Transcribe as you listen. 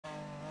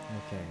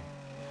Okay.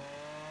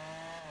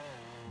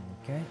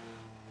 Okay.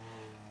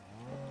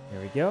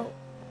 There we go.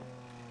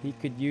 He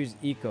could use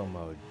eco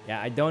mode.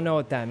 Yeah, I don't know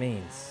what that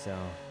means, so.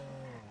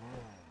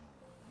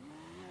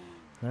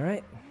 All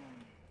right.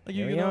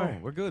 You know,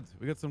 we're good.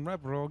 We got some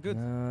rep. We're all good.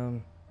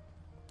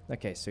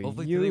 Okay, so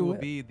hopefully you... today will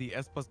be the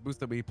S+ boost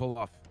that we pull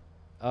off.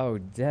 Oh,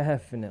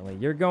 definitely.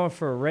 You're going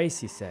for a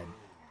race, you said.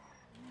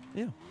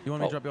 Yeah. You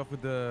want me to drop you off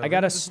with the... I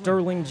got a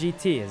Sterling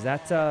GT. Is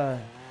that,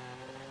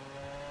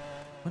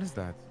 What is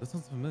that? That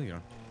sounds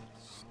familiar.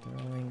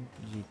 Sterling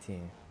GT.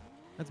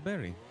 That's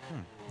Barry.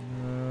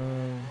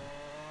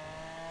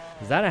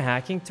 Is that a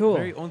hacking tool?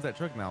 Barry owns that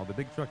truck now, the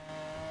big truck.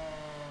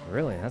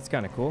 Really? That's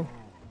kind of cool.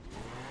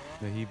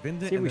 Yeah, he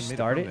binned it. See if we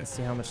start it and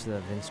see how much the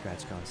VIN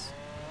scratch costs.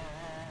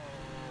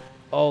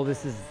 Oh,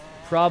 this is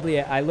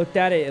probably... I looked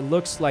at it. It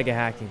looks like a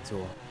hacking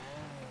tool.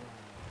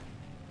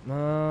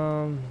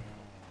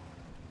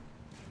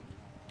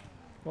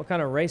 What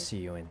kind of race are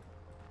you in?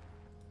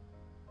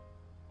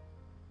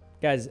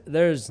 Guys,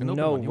 there's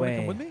no way... You want to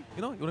come with me?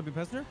 You know, you want to be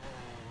passenger?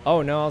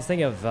 Oh, no, I was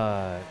thinking of...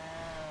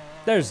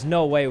 There's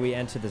no way we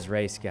enter this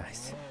race,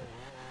 guys.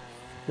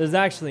 There's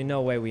actually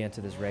no way we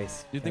enter this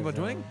race. You think about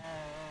joining?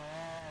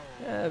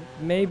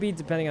 Maybe,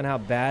 depending on how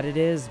bad it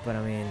is, but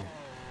I mean...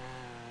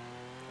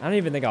 I don't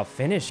even think I'll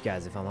finish,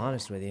 guys, if I'm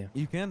honest with you.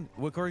 You can.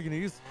 What car are you going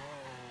to use?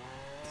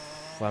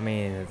 I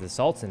mean, the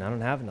Sultan. I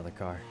don't have another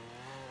car.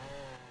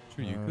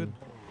 Sure, you could.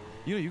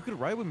 You know, you could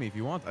ride with me if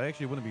you want. I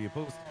actually wouldn't be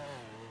opposed.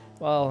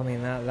 Well, I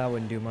mean, that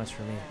wouldn't do much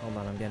for me. Hold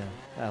on, I'm gonna...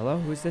 hello?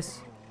 Who's this?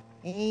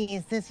 Hey,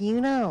 is this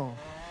Yuno?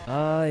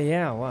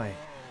 Yeah, why?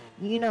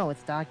 Yuno,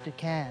 it's Dr.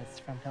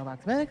 Kaz from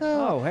Pillbox Medical.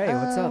 Oh, hey,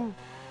 what's up?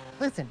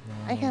 Listen,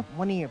 I have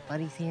one of your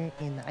buddies here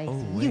in the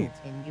ICU,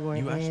 and you were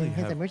in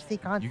his emergency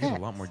contact. You get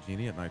a lot more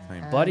genie at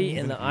nighttime. Buddy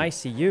in the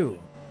ICU.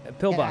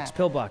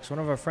 Pillbox. One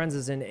of our friends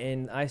is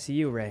in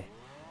ICU, Ray.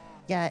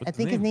 Yeah, I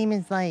think his name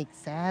is like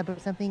Sab or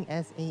something.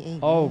 S-A-A-B.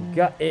 Oh,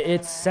 God.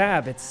 It's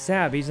Sab. It's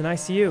Sab. He's in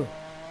ICU.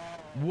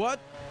 What?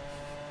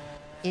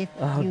 If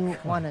you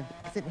want to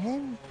visit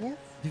him, yes?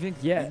 Do you think?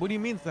 Yeah. What do you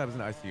mean Sab's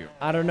in ICU?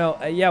 I don't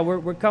know. Yeah,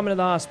 we're coming to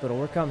the hospital.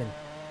 We're coming.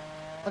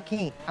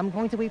 Okay, I'm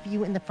going to wait for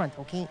you in the front,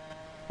 okay?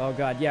 Oh,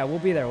 God. Yeah, we'll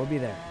be there. We'll be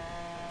there.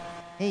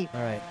 Hey.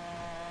 All right.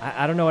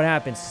 I don't know what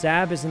happened.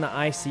 Sab is in the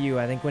ICU,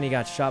 I think, when he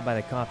got shot by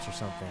the cops or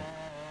something.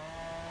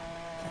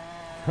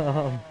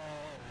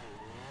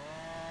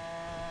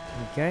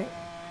 Okay.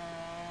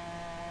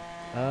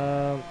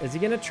 Is he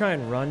going to try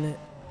and run? Is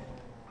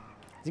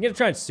he going to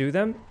try and sue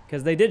them?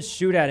 Because they did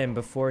shoot at him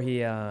before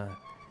he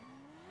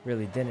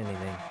really did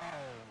anything.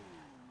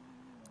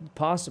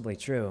 Possibly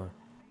true.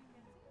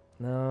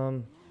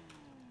 All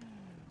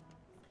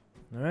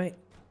right.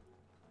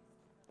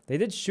 They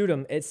did shoot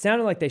him. It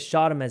sounded like they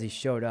shot him as he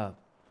showed up.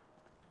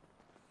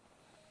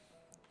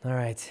 All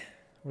right.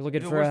 We're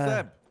looking for...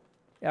 Sab?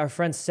 Yeah, our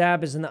friend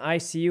Sab is in the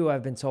ICU,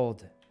 I've been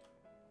told.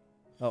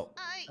 Oh.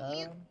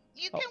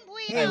 You can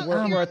wait. Hey,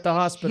 we're at the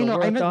hospital.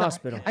 We're at the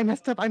hospital. I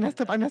messed up.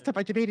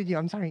 I debated you.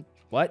 I'm sorry.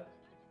 What?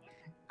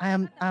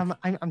 I'm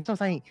so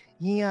sorry.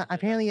 He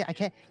apparently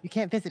you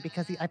can't visit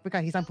because I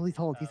forgot he's on police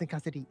hold. He's in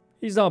custody.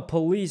 He's on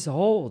police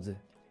hold.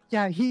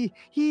 Yeah, he's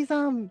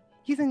in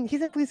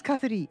police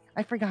custody.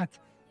 I forgot.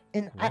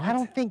 And I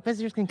don't think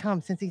visitors can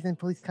come since he's in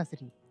police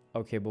custody.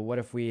 Okay, but what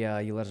if we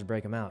you let us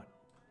break him out?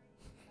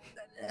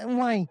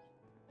 Why?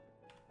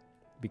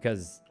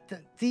 Because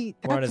see,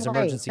 we're on his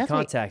emergency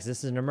contacts.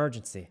 This is an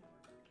emergency.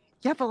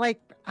 Yeah, but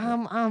like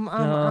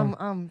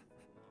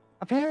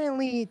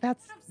apparently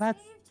that's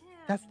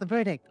the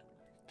verdict.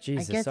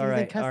 Jesus, all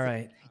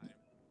right.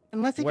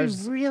 Unless you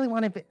really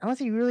want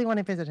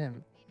to visit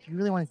him. If you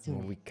really want to see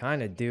him. We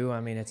kind of do.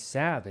 I mean, it's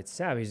Sab.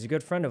 He's a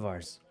good friend of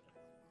ours.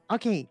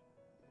 Okay.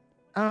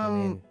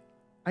 Are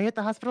you at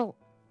the hospital?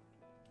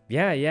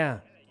 Yeah.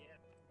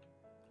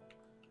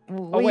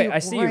 Oh wait, I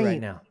see you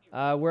right now.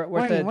 We're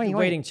at the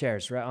waiting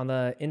chairs, right on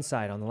the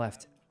inside, on the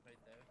left.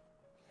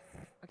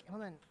 Okay,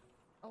 hold on.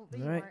 Oh,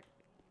 all right.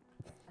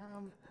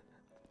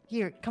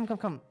 Here,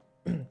 come.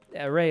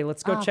 Yeah, Ray,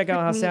 let's go check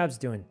out how Sab's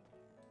doing.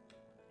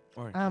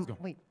 All right, let's go.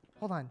 Wait,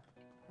 hold on.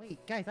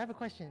 Wait, guys, I have a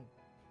question.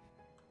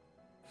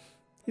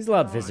 He's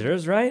allowed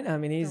visitors, right? I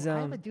mean, he's I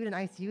have a dude in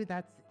ICU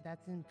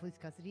that's in police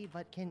custody,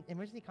 but can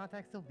emergency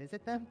contacts still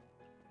visit them?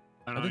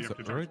 I don't know, you have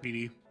to talk to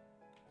PD.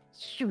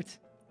 Shoot.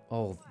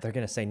 Oh, they're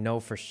gonna say no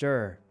for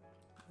sure.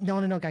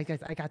 No, guys,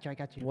 I got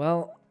you.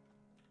 Well,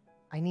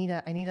 I need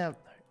a.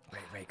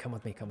 Ray, come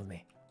with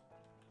me.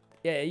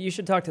 Yeah, you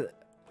should talk to.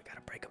 We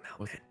gotta break him out,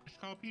 man.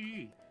 Just call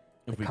PD.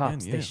 The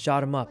cops, they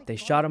shot him up. They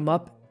shot him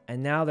up,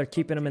 and now they're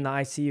keeping him in the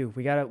ICU.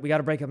 We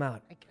gotta break him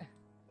out.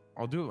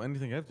 I'll do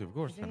anything I have to, of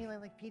course.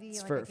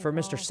 It's for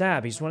Mr.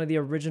 Sab. He's one of the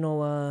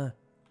original.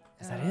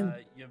 Is that him?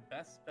 Your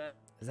best bet.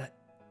 Is that?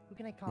 Who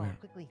can I call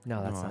quickly?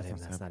 No, that's not him.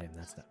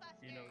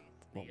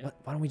 Well,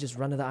 why don't we just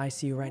run to the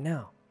ICU right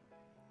now?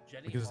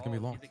 Because it's gonna be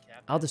locked.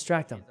 I'll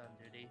distract them.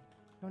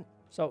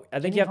 So I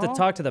think you have to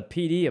talk to the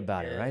PD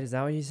about it, right? Is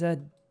that what you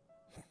said?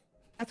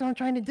 That's what I'm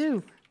trying to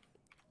do.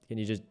 Can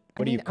you just?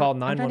 What do you call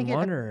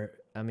 911 or?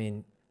 I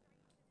mean.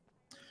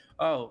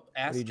 Oh,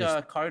 ask you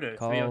just Carter,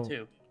 call-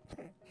 302.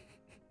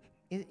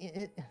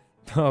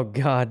 Oh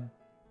God.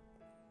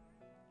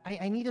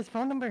 I need his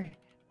phone number.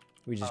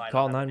 We just I don't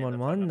call have any of the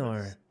phone 911 or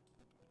numbers.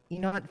 You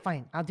know what?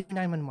 Fine. I'll do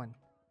 911.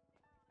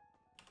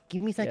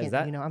 Give me a yeah, second. is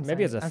that You know, I'm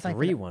maybe sorry. it's a I'm sorry for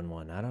that.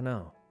 311. I don't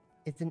know.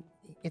 It's a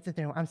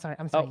 311. I'm sorry.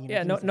 I'm sorry. Oh you know, yeah,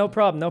 give me no a second.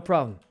 problem, no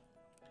problem.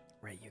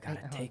 Ray, you gotta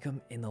hold on. take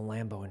him in the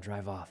Lambo and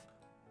drive off.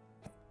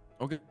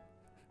 Okay.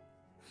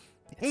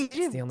 Hey, It's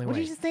Jim. the only what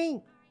way. did you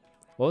saying?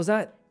 What was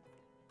that?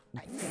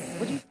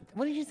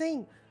 What did you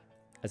saying?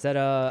 I said,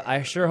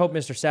 I sure hope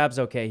Mr. Sab's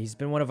okay. He's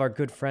been one of our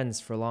good friends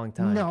for a long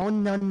time.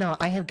 No.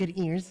 I have good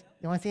ears.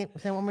 You want to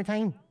say it one more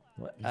time?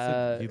 What?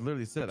 He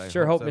literally said, I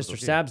Sure hope Sab's Mr.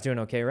 okay. Sab's doing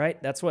okay, right?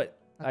 That's what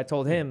I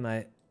told him.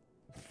 Okay,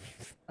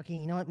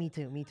 you know what? Me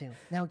too.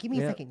 Now give me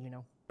a Yeah. second. You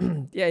know.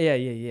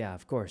 Yeah,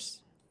 of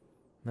course.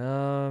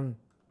 I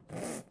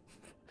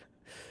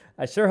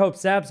sure hope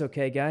Sab's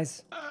okay,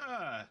 guys.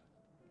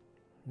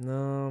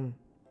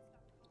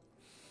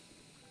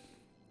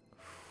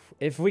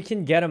 If we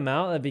can get him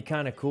out, that'd be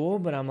kind of cool,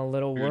 but I'm a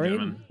little Here, worried.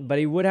 gentlemen. But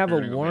he would have Here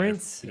a you go,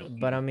 warrant, man.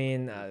 but I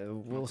mean,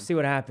 we'll see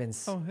what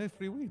happens. Oh, hey,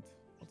 free weed.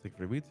 I'll take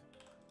free weed.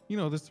 You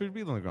know, there's free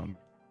weed on the ground.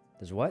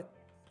 There's what?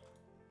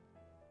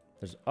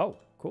 Oh,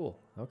 cool.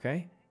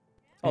 Okay.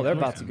 Oh, Hey, they're come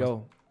about on. to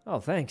go. Oh,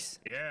 thanks.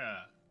 Yeah.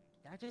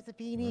 Dr.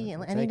 Sapini,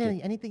 I'll any take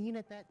it. any the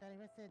unit that I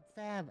arrested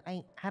Sab.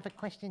 I have a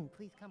question.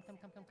 Please come.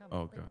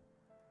 Oh, Please. God.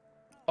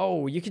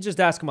 Oh, you could just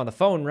ask him on the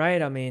phone,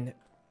 right? I mean,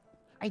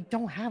 I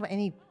don't have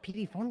any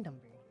PD phone number.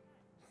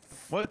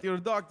 What? You're a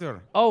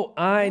doctor. oh,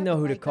 I Yeah, know but,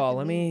 who to like, call. doesn't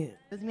Let mean- me.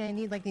 Doesn't mean I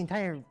need like the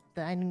entire.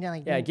 I need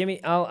like. Yeah, give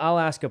me. I'll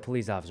ask a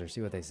police officer.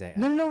 See what they say.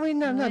 No. Wait,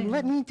 no.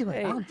 Let me do it.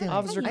 Hey, I'll do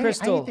Officer it.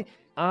 Crystal, need to-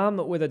 I'm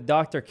with a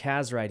Dr.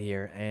 Kaz right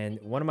here, and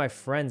one of my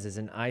friends is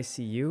in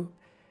ICU.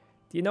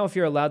 Do you know if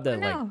you're allowed to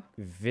like no.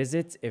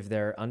 visit if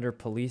they're under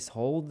police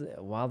hold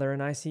while they're in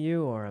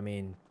ICU, or I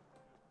mean,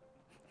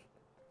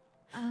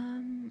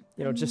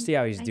 you know, just see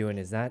how he's doing.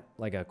 Is that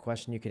like a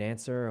question you could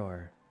answer,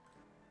 or?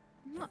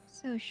 I'm not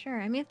so sure.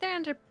 I mean, if they're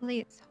under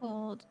police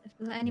hold, if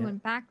there's anyone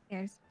back there,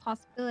 there's a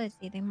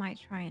possibility they might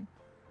try and,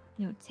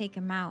 take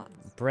him out.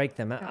 Break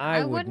them out. So I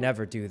would wouldn't-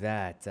 never do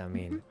that. I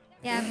mean,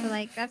 Yeah, but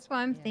like that's what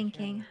I'm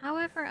thinking.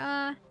 However,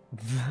 I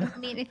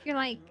mean, if you're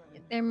like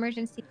the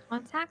emergency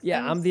contact, yeah,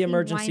 I will I'm the see why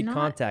emergency not.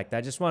 contact.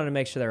 I just wanted to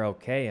make sure they're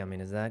okay. I mean,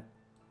 is that?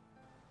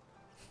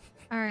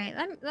 All right,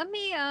 let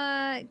me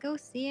go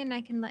see and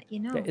I can let you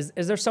know. Yeah,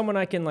 is there someone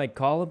I can like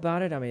call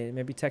about it? I mean,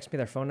 maybe text me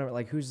their phone number.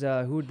 Like, who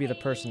would be the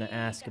person to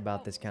ask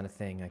about this kind of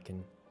thing? I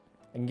can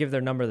give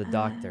their number to the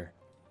doctor.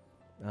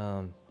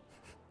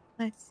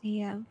 Let's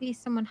see. It'll be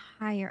someone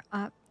higher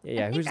up.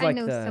 Yeah, I think who's I like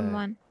know the?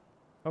 someone.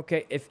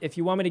 Okay, if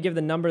you want me to give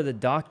the number of the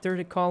doctor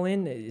to call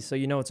in, so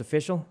you know it's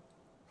official.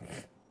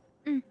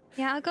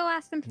 Yeah, I'll go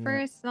ask them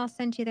first, and I'll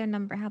send you their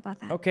number. How about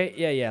that? Okay,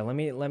 yeah. Let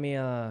me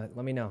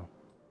know.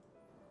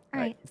 All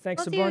right.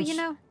 thanks Will a do, bunch.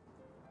 No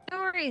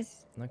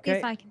worries. Okay.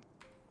 Yes, I can.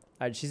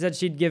 All right, she said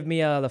she'd give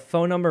me the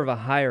phone number of a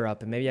higher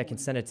up, and maybe I can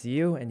send it to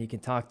you, and you can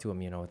talk to him.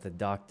 With the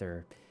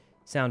doctor.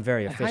 Sound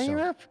very official. Higher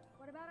up?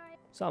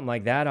 Something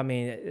like that. I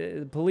mean,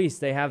 the police,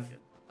 they have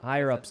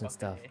higher ups and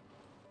stuff.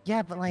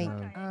 Yeah, but like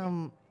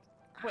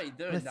Wait,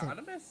 they're listen.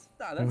 anonymous?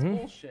 Nah, that's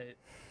bullshit.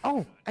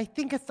 Oh, I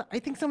think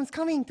someone's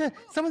coming.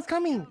 Someone's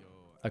coming.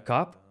 A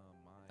cop?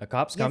 A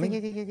cop's Yes, coming?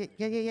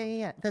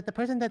 Yeah. The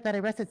person that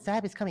arrested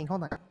Sab is coming.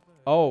 Hold on.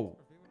 Oh.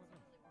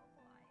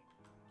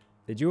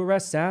 Did you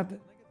arrest Sab?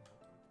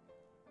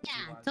 Yeah,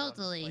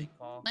 totally.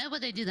 Why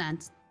would they do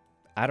that?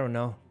 I don't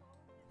know.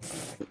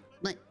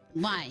 Like,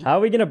 why? How are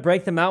we gonna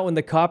break them out when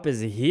the cop is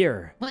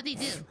here? What'd they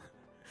do?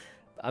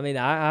 I mean,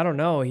 I don't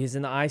know. He's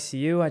in the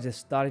ICU. I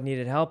just thought he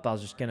needed help. I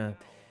was just gonna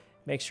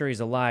make sure he's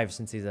alive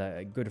since he's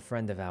a good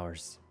friend of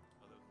ours.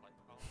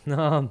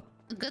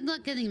 Good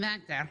luck getting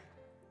back there.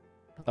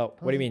 Oh,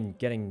 what do you mean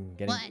getting?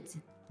 What?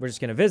 We're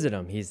just gonna visit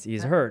him.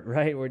 He's hurt,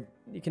 right?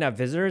 You can have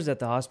visitors at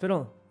the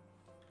hospital.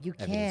 You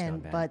Everything's can, gone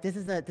bad. but this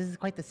is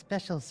quite the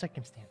special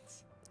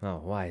circumstance. Oh,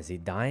 why? Is he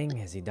dying?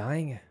 Is he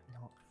dying?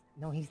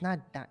 No, he's not.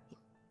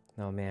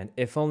 Oh man,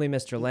 if only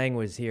Mr. Lang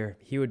was here,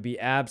 he would be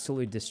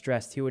absolutely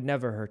distressed. He would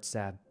never hurt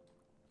Sab.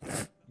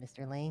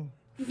 Mr. Lang.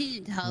 You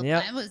need help.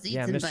 Yep. I was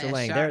Yeah, eaten by Mr. a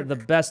Lang. shark. They're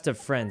the best of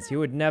friends. He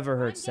would never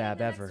hurt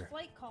Sab ever.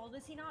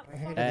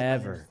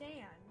 Ever.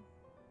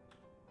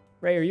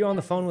 Ray, are you on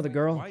the phone with a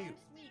girl?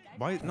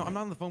 Why? No, I'm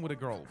not on the phone with a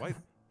girl. Why?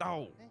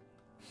 No.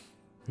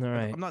 All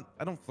right.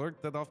 I don't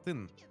flirt that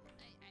often.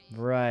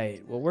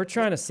 Right. Well, we're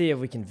trying to see if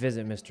we can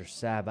visit Mr.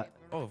 Sab.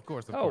 Oh, of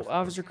course. Oh,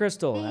 Officer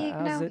Crystal. Hey,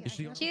 How's no, it?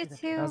 due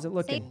to How's it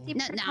looking? safety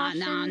No.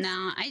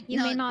 precautions, you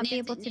may not be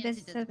able to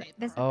visit them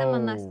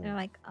unless they're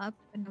like up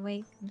and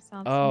awake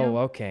themselves. Oh,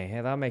 okay.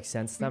 Yeah, that makes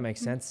sense. That makes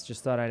sense.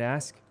 Just thought I'd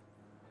ask.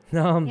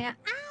 All Yeah.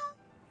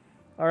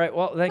 right.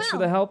 Well, thanks for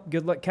the help.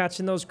 Good luck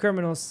catching those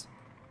criminals.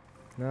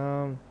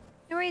 No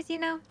worries,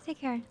 Take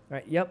care. All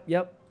right.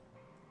 Yep.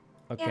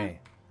 Okay.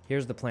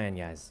 Here's the plan,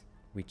 guys.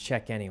 We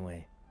check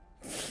anyway.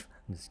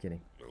 I'm just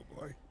kidding. Oh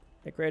boy.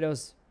 Hey,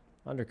 Kratos.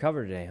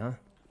 Undercover today, huh?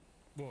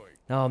 Boy.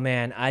 Oh,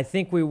 man. I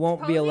think we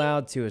won't be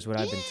allowed to, is what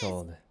I've been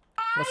told.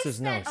 What's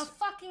his nose? A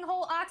fucking whole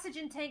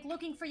oxygen tank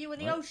looking for you in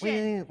the Wait,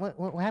 ocean.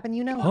 what happened?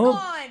 You know? Come Huh?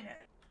 on.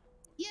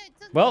 Yeah, it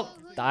took Well, me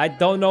over- I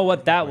don't know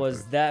what that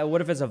was.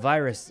 What if it's a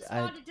virus?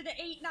 Responded to the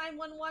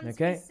 8911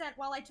 Okay. we sent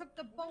while I took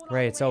the boat all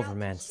Ray, the it's way over, out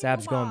man. to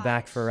Sab's going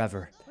back Chilliwack.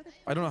 forever.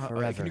 I don't know how.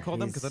 Forever. Can you call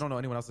them? Because I He's- don't know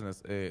anyone else in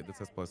this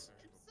that's S plus.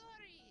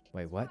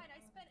 Wait, what?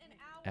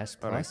 S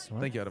All right. plus? What?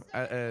 Thank you,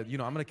 Adam. You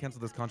know, I'm gonna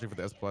cancel this contract for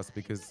the S plus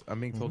because I'm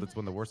being told it's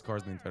one of the worst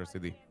cars in the entire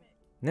city.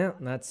 No,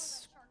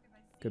 that's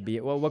could be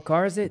it. Well, what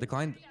car is it?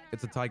 Declined.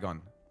 It's a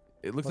Tygon.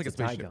 It looks What's like a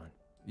spaceship. Tygon?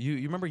 You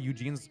remember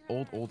Eugene's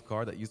old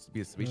car that used to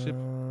be a spaceship?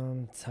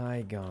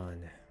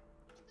 Tygon.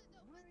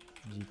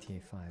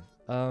 GTA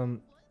 5.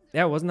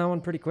 Yeah, wasn't that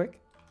one pretty quick?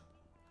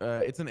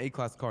 It's an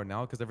A-class car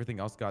now because everything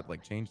else got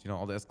like changed. You know,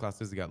 all the S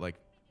classes got like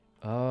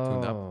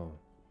tuned up. Oh.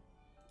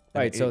 And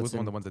Right, it so was it's one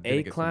of an the ones that A didn't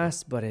get tuned up.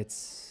 class, but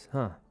it's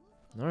all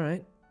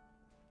right.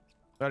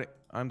 All right,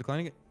 I'm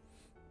declining it.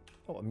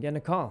 Oh, I'm getting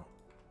a call.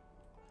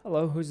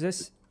 Hello, who's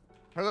this?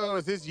 Hello,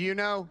 is this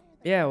Yuno?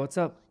 Yeah, what's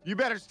up? You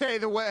better stay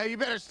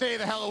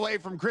the hell away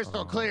from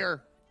Crystal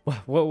Clear.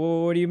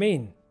 What do you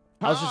mean?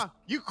 I was just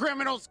You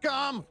criminal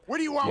scum! What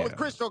do you want with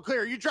Crystal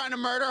Clear? You trying to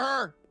murder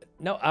her?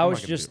 no, I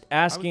was just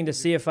asking to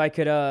see if I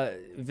could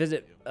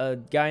visit a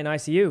guy in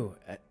ICU.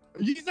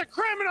 He's a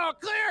criminal,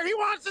 Clear! He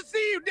wants to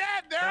see you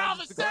dead! They're all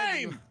the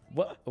same!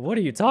 What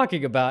are you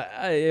talking about?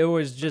 It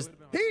was just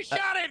He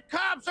shot at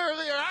cops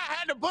earlier! I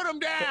had to put him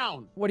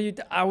down! what do you?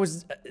 I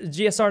was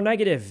GSR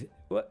negative.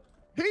 What?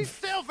 He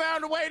still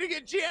found a way to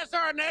get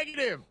GSR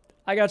negative!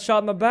 I got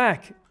shot in the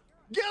back.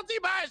 Guilty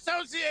by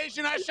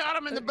association, I shot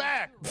him in the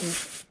back!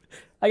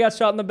 I got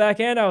shot in the back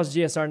and I was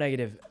GSR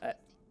negative.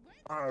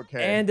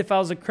 Okay. And if I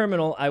was a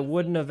criminal, I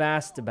wouldn't have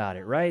asked about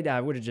it, right? I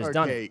would have just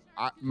done it.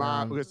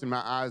 Listen,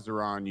 my eyes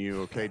are on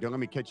you, okay? Don't let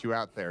me catch you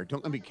out there.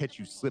 Don't let me catch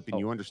you slipping.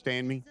 You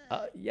understand me?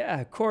 Yeah,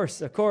 of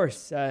course.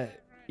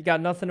 You got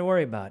nothing to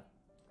worry about.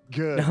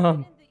 Good.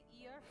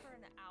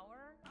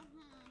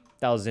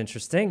 That was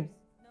interesting.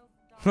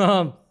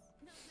 All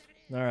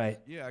right.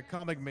 Yeah,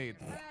 comic made.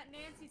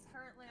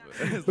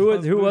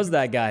 Who was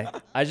that guy?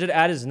 I should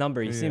add his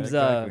number. He seems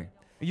exactly.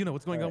 You know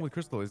what's going on with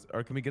Crystal?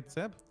 Or can we get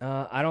Seb?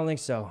 I don't think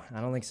so.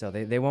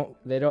 They won't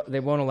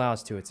allow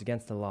us to. It's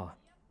against the law.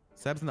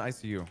 Seb's in the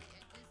ICU.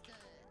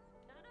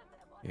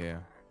 Yeah.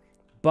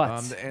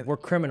 But we're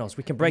criminals.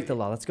 We can break the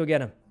law. Let's go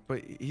get him.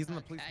 But he's in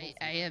the police.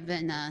 I have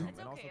been. And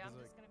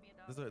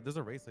also, there's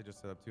a race I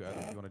just set up too. Adam,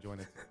 if you want to join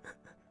it.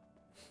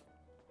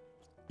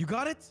 You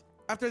got it?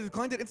 After I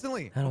declined it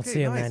instantly. I don't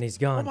see him, nice. man. He's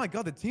gone. Oh my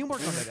god, the teamwork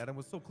on that, Adam,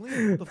 was so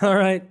clean. All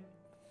right.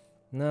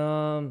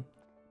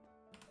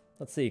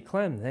 Let's see.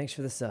 Clem, thanks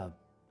for the sub.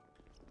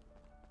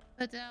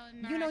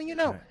 You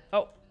know.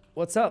 Oh,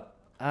 what's up?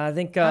 I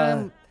think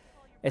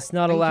it's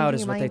not are you allowed, changing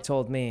is your what they mind?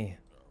 told me.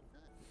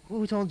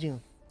 Who told you?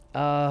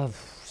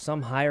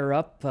 Some higher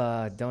up.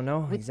 Don't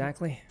know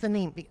exactly. What's the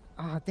name?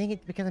 Oh, dang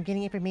it! Because I'm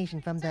getting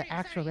information from the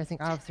actual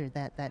arresting officer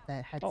that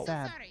had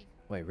Sab.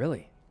 Wait,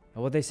 really?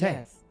 What'd they say?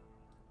 Yes.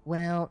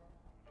 Well,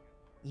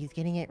 he's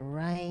getting it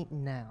right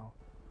now.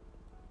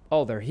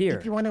 Oh, they're here.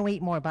 If you want to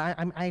wait more, but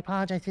I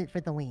apologize for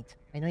the wait.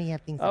 I know you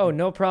have things. Oh, to do.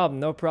 no problem.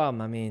 No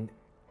problem. I mean,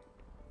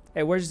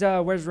 hey, where's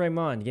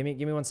Raymond? Give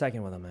me 1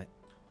 second with him, mate.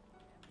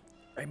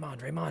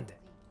 Raymond.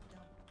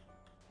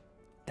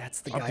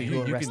 That's the guy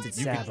who arrested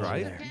you Sab can over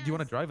drive? there. Do you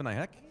want to drive in a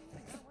heck?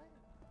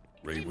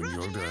 Ray, when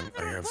you're done,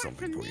 I have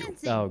something for you.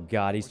 Oh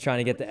God, he's trying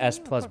to get the S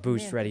plus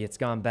boost ready. It's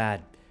gone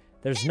bad.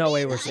 There's no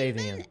way we're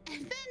saving him.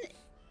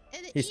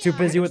 He's too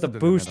busy with the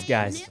boost,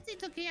 guys.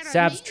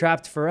 Sab's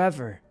trapped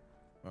forever.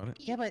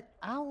 Yeah, but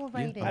I'll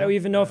write it. I don't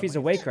even know if he's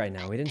awake right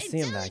now. We didn't see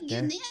him back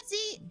there.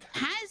 Nancy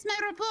has my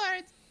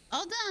report.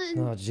 All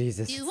done. Oh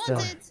Jesus, Do you it's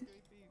want the it?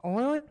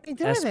 What do you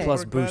do S with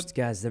plus it? boost,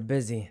 guys. They're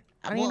busy.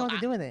 I don't even know what to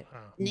do with it.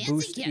 Nancy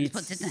Boost can't eats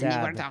put it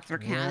anywhere Sab. Dr.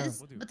 Yeah.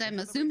 Kaz, but I'm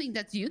assuming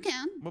that you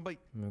can.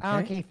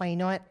 Okay, fine. You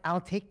know what? I'll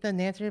take the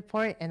Nancy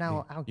report and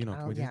I'll you know,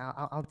 can we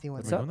I'll deal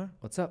with What's it. up?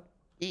 What's up?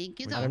 Thank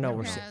you, I don't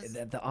know.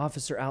 Dr. The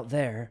officer out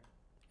there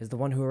is the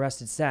one who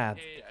arrested Sab,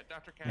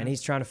 and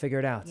he's trying to figure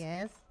it out.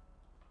 Yes.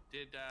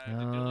 Did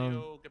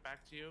Delio get back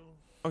to you?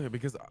 Okay,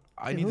 because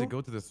I need to go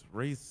to this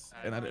race,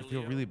 and I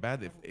feel really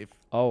bad if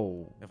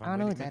Oh.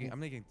 I'm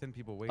making 10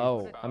 people wait.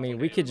 Oh, I mean,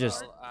 we could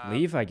just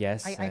leave, I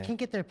guess. I can't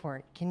get the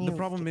report. Can you? The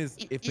problem is,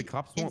 if the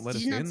cops won't let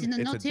us in,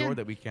 it's a door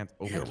that we can't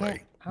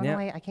open.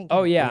 I can't.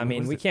 Oh yeah, I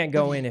mean, we can't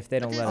go in if they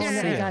don't let us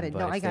no, see I got him, it.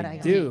 No, but I if got they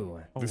it. do.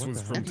 This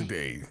was from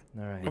today.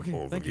 All right.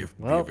 Okay, thank you.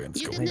 Well,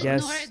 I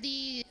guess.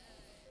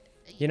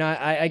 You know,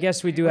 I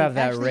guess we do have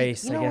that actually,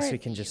 race. you I know guess what? we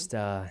can just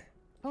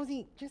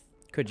Posey, just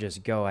could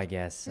just go. I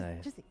guess.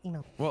 just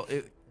email. Well,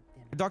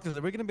 doctor,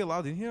 are we gonna be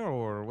allowed in here,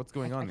 or what's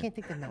going on? I can't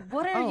take the note.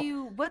 What are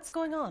you? What's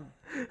going on?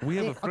 We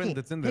have a friend okay,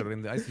 that's in there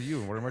in the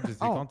ICU. We're emergency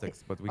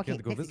contacts, but we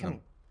can't go visit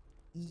him.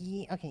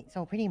 Yeah, okay,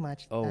 so pretty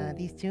much Oh.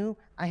 these two,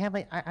 I have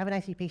an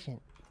ICU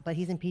patient, but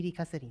he's in PD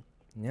custody.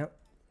 Yep.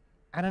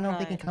 I don't know if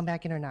they can come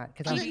back in or not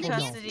because I was PD told no.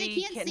 custody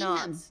They can't see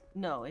cannot. him.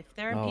 No, if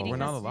they're in Oh. PD We're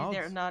not custody, allowed?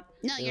 they're not.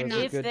 No, you're It was not.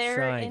 a If good they're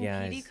try, in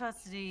guys. PD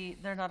custody,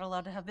 they're not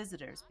allowed to have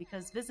visitors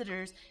because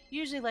visitors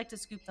usually like to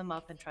scoop them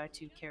up and try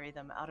to carry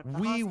them out of the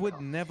We hospital.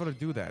 would never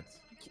do that.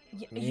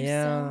 You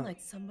Yeah. sound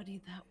like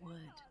somebody that would.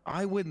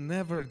 I would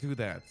never do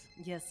that.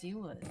 Yes, you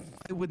would.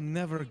 I would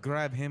never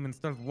grab him and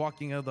start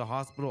walking out of the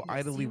hospital Yes,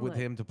 idly you with would.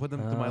 him to put him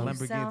to my You Lamborghini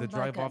to Sound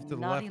drive like off a to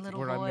the naughty left little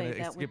where I'm boy going to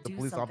that escape would the do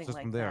police something officers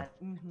like from there.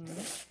 that.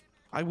 Mhm.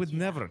 I would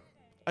never.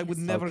 I would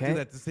never Okay. do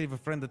that to save a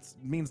friend that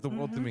means the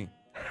world to me.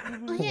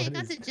 Oh, hey, I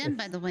got the gym,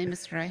 by the way,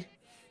 Mr. Ray.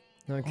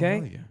 Okay.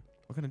 Oh, hell yeah.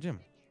 What kind of gym?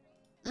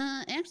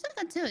 Actually,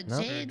 I got two.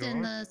 No. Jade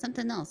and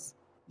something else.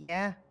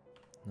 Yeah.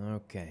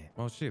 Okay.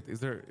 Oh shit. Is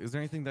there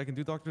anything that I can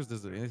do, doctors?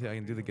 Is there anything I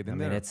can do to get I in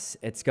mean, there?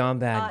 it's gone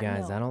bad,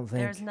 guys. No, I don't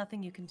think. There's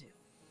nothing you can do.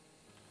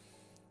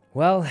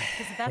 Well, 'Cause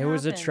if that it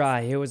was a happens,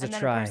 try. It was a and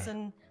then try. A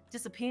person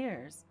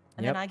disappears,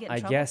 and Yep. then I get in I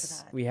trouble guess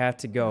for that. we have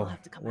to go. I'll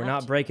have to come We're after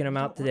not you. breaking them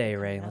Don't out worry, today, I'm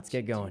Ray. coming Let's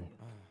after get you, going. too.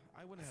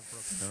 I wouldn't have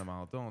broken them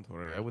out. Don't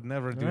worry. I would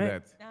never do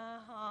Alright.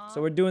 that.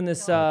 So we're doing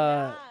this.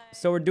 So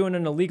we're doing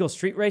an illegal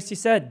street race. You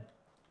said.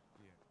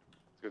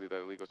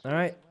 All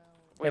right.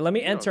 Hey, let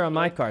me enter on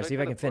my car. See if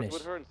I can finish.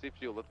 With her and see if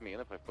she'll let me in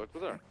if I fuck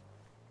with her.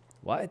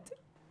 What?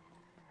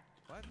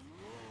 What?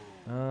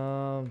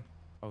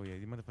 Oh yeah.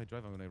 You mind if I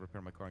drive? I'm gonna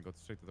repair my car and go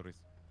straight to the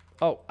race.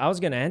 Oh, I was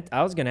gonna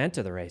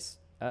enter the race.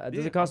 Does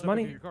Yeah, it cost I'll drive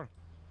money? Your car.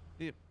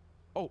 Yeah.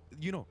 Oh,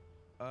 you know,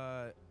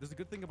 there's a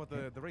good thing about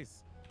the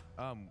race.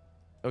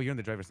 Oh, you're in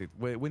the driver's seat.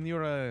 When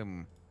you're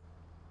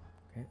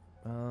Okay.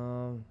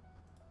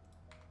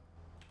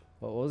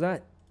 What was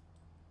that?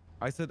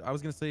 I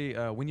was gonna say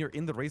when you're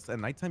in the race at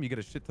nighttime, you get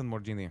a shit ton more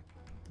genie.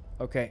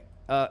 Okay.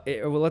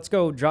 Well, let's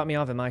go. Drop me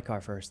off in my car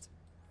first.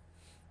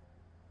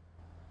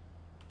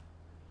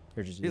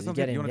 Here, just Yeah, sounds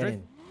get good. You in. wanna Get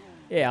drive?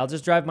 in. Yeah, I'll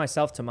just drive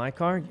myself to my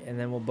car, and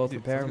then we'll both Dude,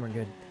 repair sounds and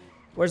we're good.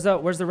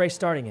 Where's the race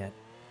starting at?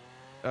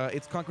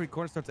 It's concrete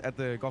corner, starts at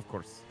the golf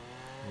course.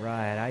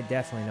 Right, I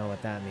definitely know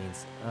what that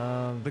means.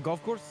 The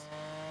golf course?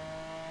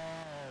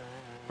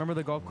 Remember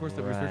the golf course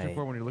that we were searching Right.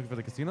 for when you're looking for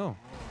the casino?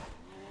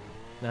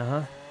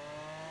 Uh-huh.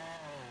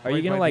 Are you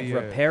Right gonna by like the,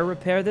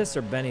 repair this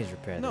or Benny's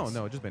repair No, this?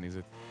 no, just Benny's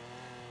it.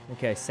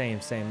 Okay, same.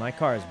 My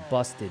car is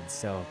busted,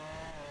 so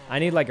I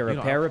need like a You know,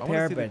 repair, I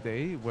wanna see but the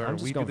day where I'm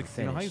just we do going the for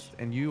casino finish. heist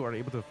and you are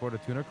able to afford a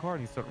tuner car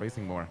and you start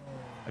racing more.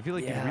 I feel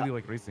like Yeah. you really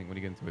like racing when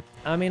you get into it.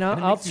 I mean, And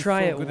it I'll makes you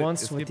try so it good at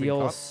once with the escaping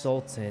old cops.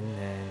 Sultan,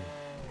 and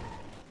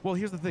Well,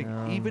 here's the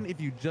thing. Even if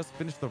you just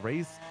finish the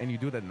race and you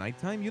do it at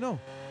nighttime, you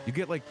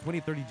get like 20,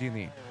 30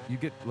 G&E. You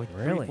get like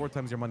Really? 3-4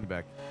 times your money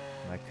back.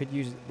 I could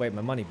use my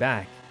money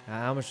back.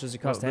 How much does it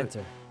cost to Well,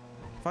 enter?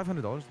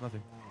 $500,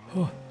 nothing.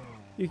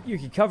 You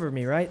can cover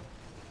me, right?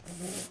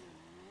 It's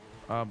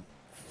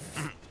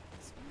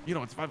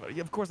 500.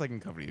 Yeah, of course I can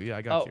cover you. Yeah,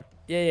 I got you.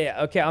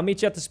 Yeah. Okay, I'll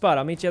meet you at the spot.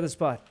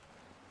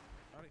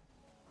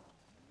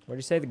 Where'd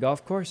you say, the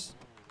golf course?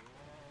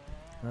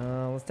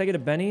 Let's take it to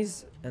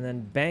Benny's, and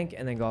then bank,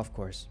 and then golf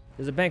course.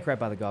 There's a bank right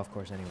by the golf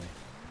course anyway.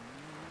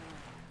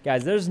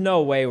 Guys, there's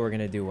no way we're going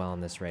to do well in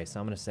this race.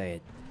 I'm going to say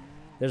it.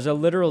 There's a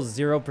literal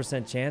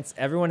 0% chance.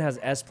 Everyone has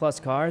S+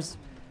 cars.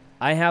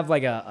 I have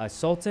like a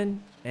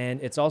Sultan,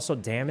 and it's also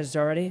damaged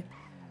already.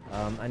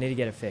 I need to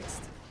get it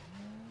fixed.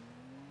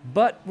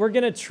 But we're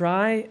going to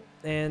try,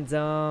 and,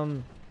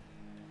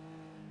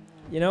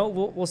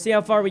 we'll see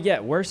how far we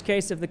get. Worst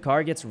case, if the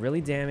car gets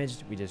really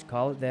damaged, we just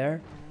call it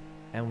there,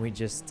 and we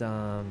just,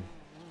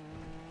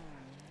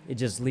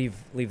 leave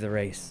the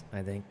race,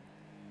 I think.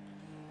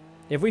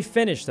 If we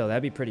finish, though,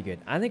 that'd be pretty good.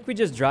 I think we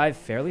just drive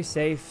fairly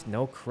safe,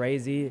 no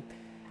crazy.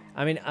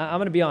 I mean, I'm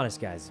going to be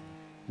honest, guys.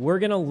 We're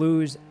going to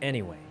lose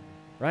anyway,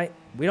 right?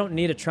 We don't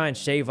need to try and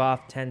shave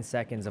off 10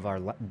 seconds of our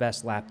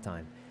best lap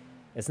time.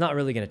 It's not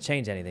really going to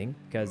change anything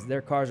because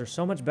their cars are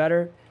so much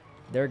better.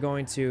 They're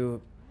going to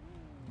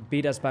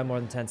beat us by more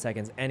than 10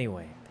 seconds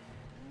anyway.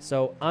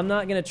 So I'm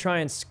not going to try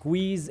and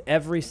squeeze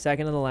every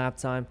second of the lap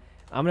time.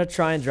 I'm going to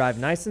try and drive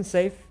nice and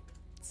safe,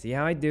 see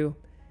how I do,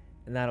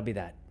 and that'll be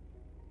that.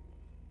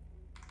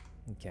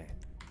 Okay.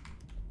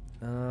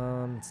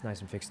 It's nice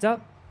and fixed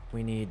up.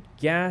 We need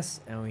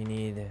gas, and we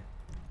need...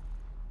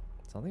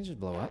 Something just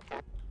blow up.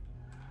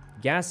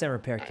 Gas and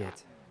repair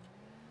kit.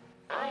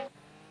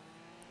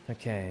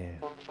 Okay.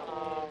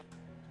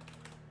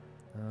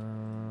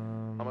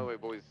 On my way,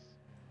 boys.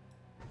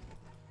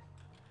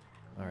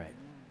 Alright.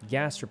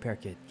 Gas repair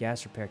kit.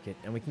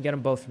 And we can get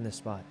them both from this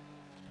spot.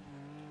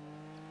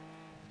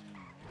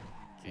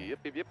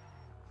 Yep.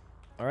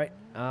 Alright.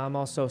 I'm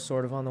also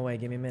sort of on the way.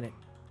 Give me a minute.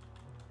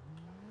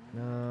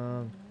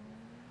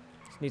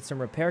 Just need some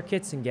repair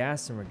kits and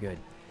gas, and we're good.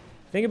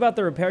 Thing about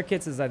the repair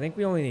kits is I think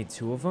we only need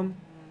 2 of them.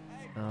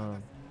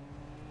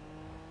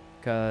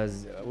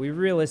 Because we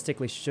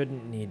realistically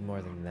shouldn't need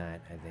more than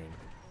that, I think.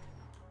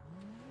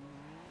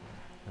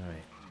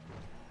 Alright.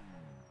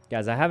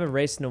 Guys, I haven't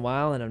raced in a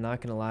while, and I'm not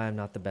going to lie, I'm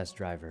not the best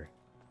driver.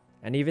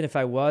 And even if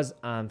I was,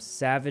 I'm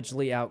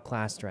savagely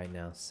outclassed right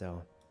now,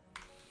 so...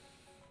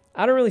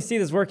 I don't really see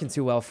this working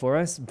too well for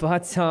us,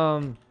 but,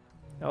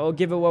 I'll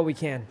give it what we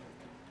can.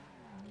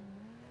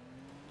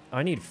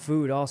 I need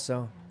food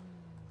also.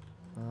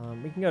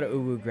 We can go to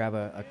Uwu, grab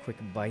a quick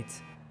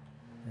bite.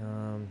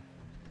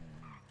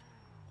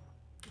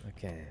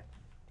 Okay.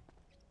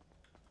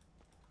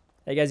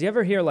 Hey guys, you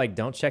ever hear like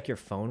don't check your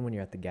phone when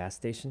you're at the gas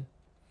station?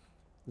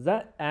 Is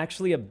that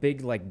actually a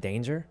big like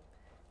danger?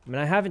 I mean,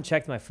 I haven't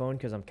checked my phone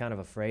because I'm kind of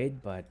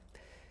afraid, but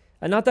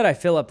not that I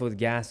fill up with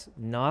gas.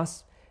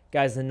 NOS,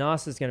 guys, the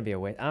NOS is gonna be a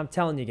waste. I'm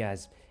telling you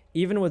guys,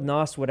 even with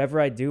NOS, whatever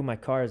I do, my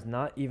car is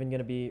not even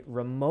gonna be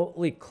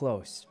remotely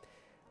close.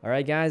 All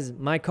right, guys,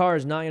 my car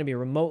is not gonna be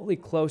remotely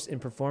close in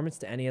performance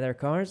to any of their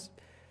cars,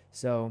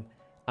 so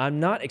I'm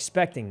not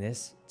expecting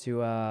this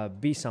to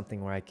be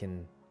something where I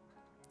can,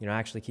 you know,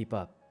 actually keep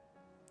up.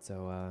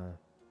 So,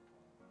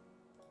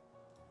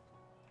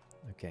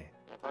 okay.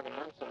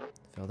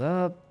 Filled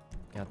up.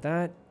 Got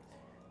that.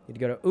 Need to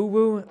go to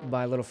Uwu,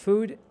 buy a little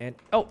food, and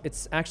oh,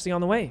 it's actually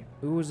on the way.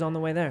 Uwu's on the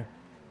way there.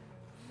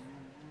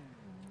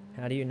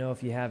 How do you know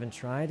if you haven't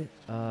tried?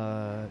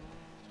 The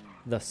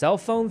cell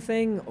phone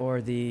thing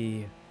or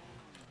the...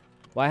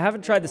 Well, I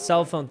haven't tried the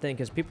cell phone thing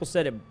because people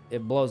said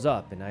it blows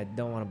up, and I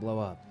don't want to blow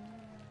up.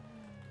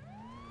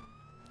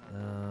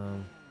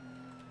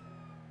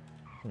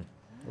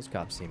 Those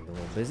cops seemed a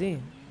little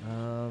busy.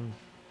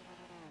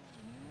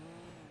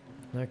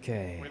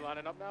 Okay. Are we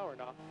lining up now or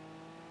not?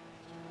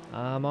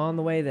 I'm on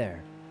the way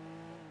there.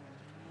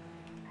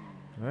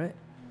 All right.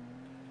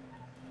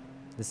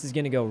 This is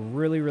going to go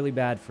really, really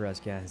bad for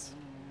us, guys.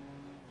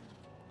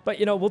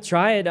 But, you know, we'll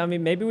try it. I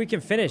mean, maybe we can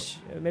finish.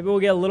 Maybe we'll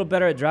get a little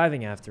better at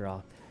driving after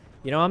all.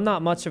 You know, I'm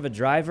not much of a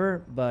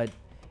driver, but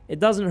it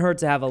doesn't hurt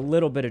to have a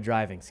little bit of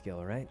driving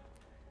skill, right?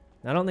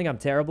 I don't think I'm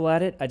terrible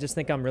at it. I just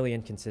think I'm really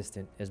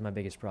inconsistent is my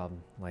biggest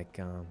problem. Like,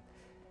 I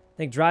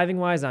think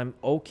driving-wise, I'm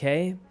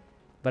okay,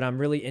 but I'm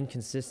really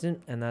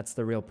inconsistent, and that's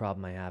the real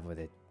problem I have with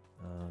it.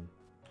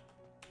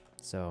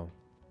 So,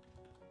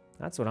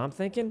 that's what I'm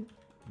thinking,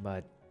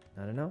 but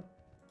I don't know.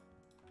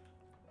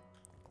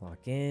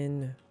 Clock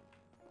in.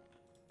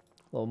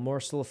 A little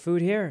morsel of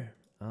food here.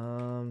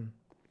 One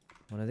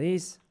of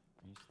these.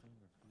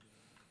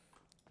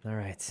 All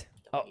right.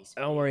 Oh,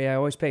 don't worry. I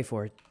always pay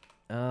for it.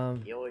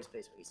 He always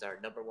pays for it. He's our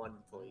 #1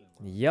 employee.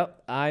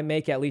 Yep. I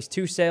make at least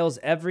 2 sales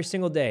every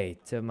single day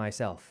to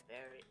myself.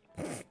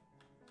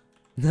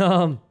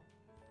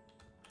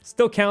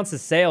 Still counts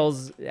as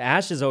sales.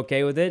 Ash is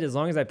okay with it as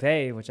long as I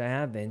pay, which I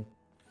have been.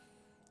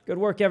 Good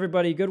work,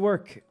 everybody. Good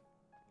work.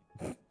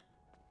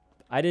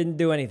 I didn't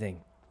do anything,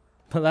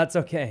 but that's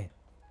okay.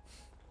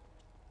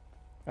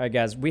 All right,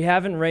 guys. We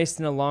haven't raced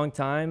in a long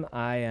time.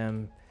 I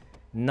am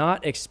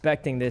not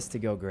expecting this to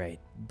go great,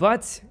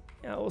 but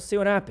yeah, we'll see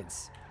what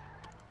happens.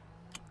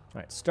 All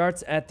right,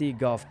 starts at the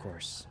golf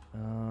course.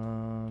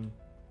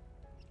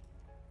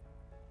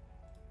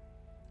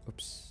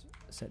 Oops,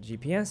 set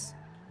GPS.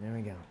 There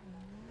we go.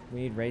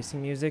 We need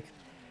racing music.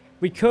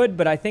 We could,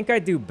 but I think I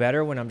do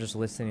better when I'm just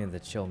listening to the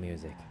chill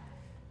music.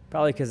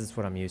 Probably because it's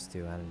what I'm used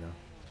to. I don't know.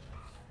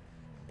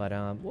 But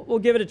we'll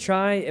give it a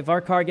try. If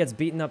our car gets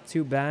beaten up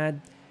too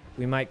bad,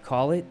 we might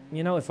call it.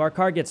 You know, if our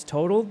car gets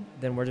totaled,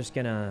 then we're just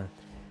going to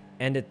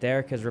end it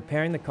there because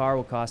repairing the car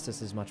will cost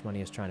us as much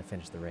money as trying to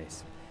finish the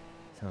race.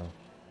 So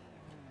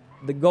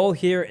the goal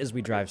here is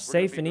we drive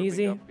safe and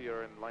easy.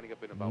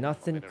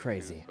 Nothing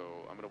crazy. So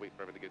I'm gonna wait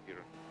for everyone to get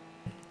here.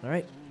 All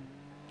right.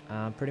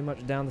 Pretty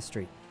much down the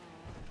street.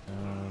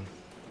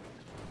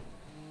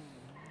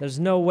 There's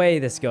no way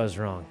this goes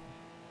wrong.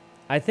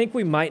 I think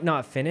we might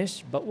not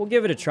finish, but we'll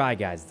give it a try,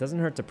 guys. It doesn't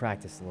hurt to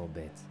practice a little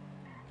bit.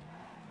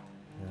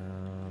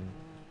 All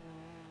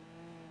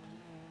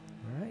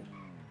right.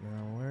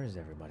 Now, where is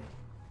everybody?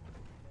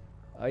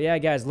 Oh, yeah,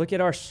 guys. Look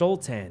at our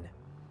Sultan.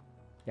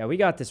 Yeah, we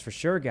got this for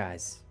sure,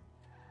 guys.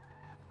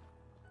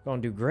 Gonna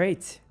do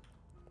great.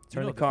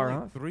 Turn the car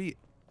off. Three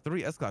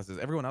S-classes.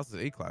 Everyone else is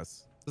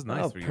A-class. This is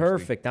nice Oh, for you.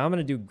 perfect. I'm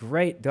gonna do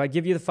great. Do I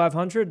give you the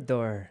 500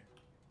 or?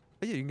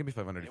 Oh, yeah, you can give me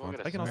 500 if you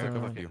want. I can also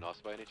come with you.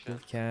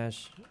 Give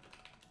cash.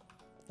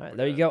 All right,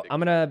 there you go. I'm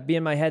gonna be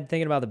in my head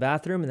thinking about the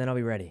bathroom, and then I'll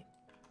be ready.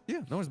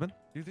 Yeah, no worries, man.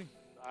 Do you think?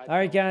 All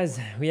right, guys.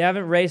 We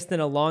haven't raced in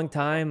a long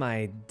time.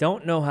 I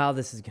don't know how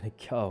this is gonna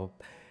go,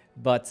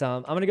 but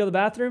I'm gonna go to the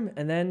bathroom,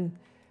 and then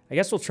I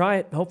guess we'll try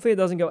it. Hopefully, it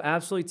doesn't go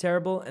absolutely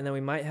terrible, and then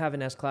we might have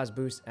an S-class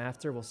boost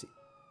after. We'll see.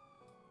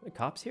 Are the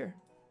cops here?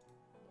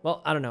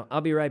 Well, I don't know.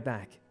 I'll be right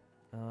back.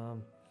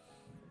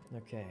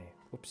 Okay.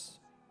 Whoops.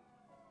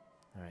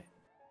 All right.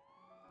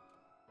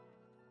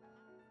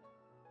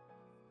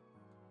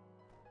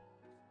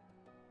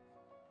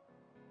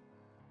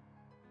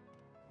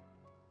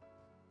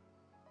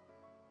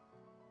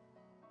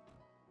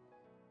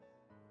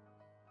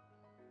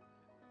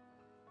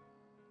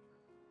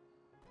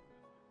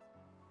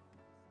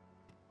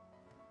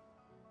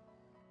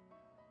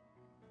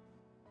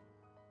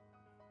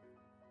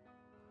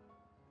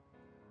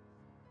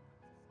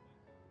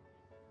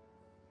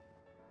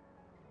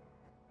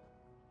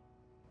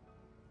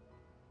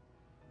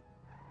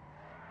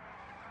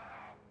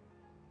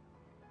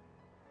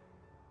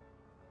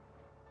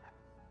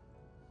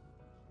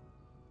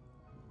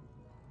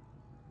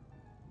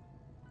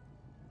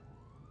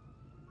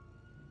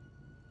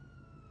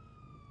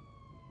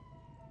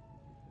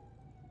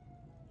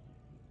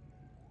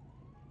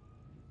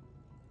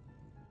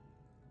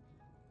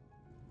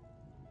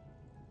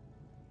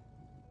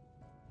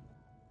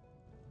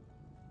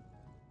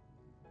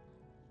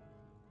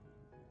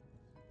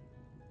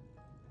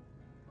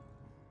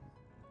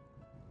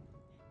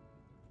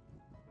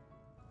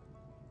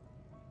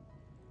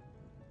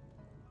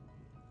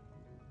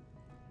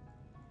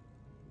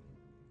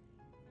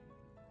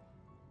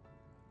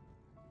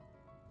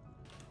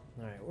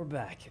 All right, we're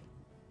back.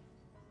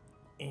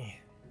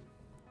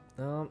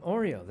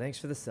 Oreo, thanks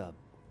for the sub.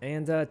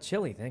 And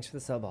Chili, thanks for the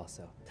sub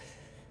also.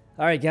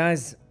 All right,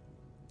 guys.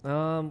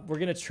 We're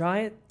going to try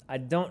it. I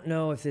don't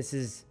know if this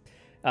is...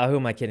 who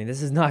am I kidding?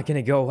 This is not going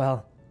to go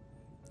well.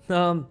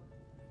 But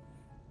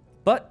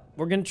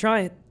we're going to try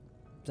it.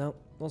 So,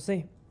 we'll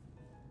see.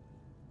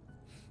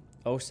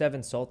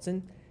 07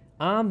 Sultan.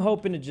 I'm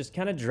hoping to just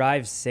kind of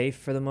drive safe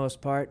for the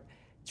most part.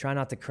 Try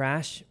not to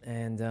crash.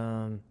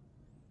 And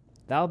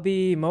that'll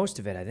be most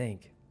of it, I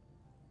think.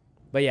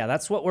 But yeah,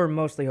 that's what we're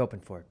mostly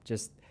hoping for.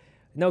 Just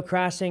no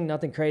crashing,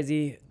 nothing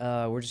crazy.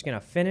 We're just going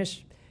to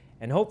finish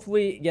and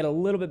hopefully get a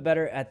little bit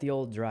better at the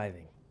old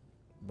driving.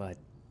 But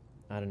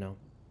I don't know.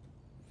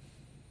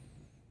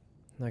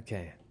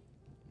 Okay.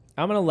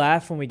 I'm going to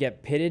laugh when we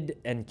get pitted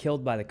and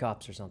killed by the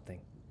cops or something.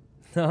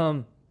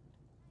 But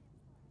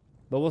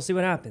we'll see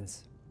what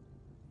happens.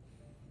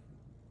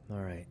 All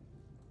right.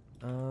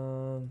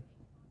 All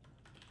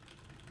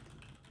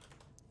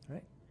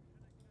right.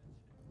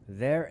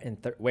 There and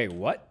wait,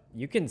 what?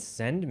 You can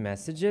send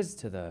messages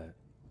to the...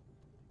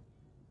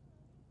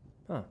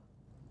 Huh.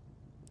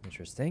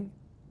 Interesting.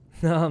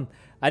 I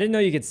didn't know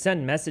you could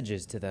send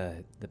messages to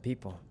the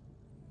people.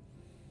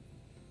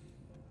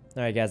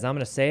 All right, guys, I'm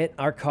going to say it.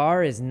 Our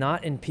car is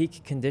not in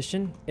peak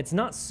condition. It's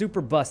not super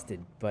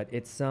busted, but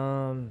it's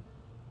not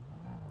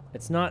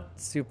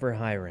super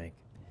high rank.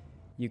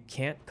 You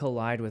can't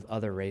collide with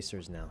other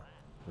racers now.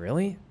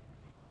 Really?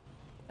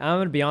 I'm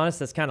going to be honest,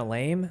 that's kind of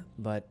lame,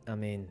 but I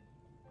mean,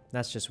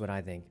 that's just what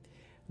I think.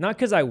 Not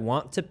because I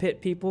want to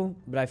pit people,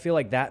 but I feel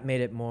like that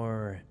made it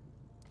more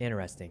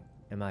interesting,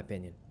 in my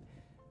opinion.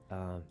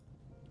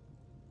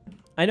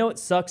 I know it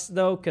sucks,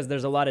 though, because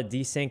there's a lot of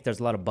desync, there's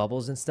a lot of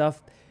bubbles and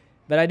stuff,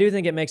 but I do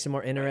think it makes it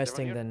more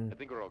interesting than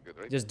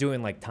just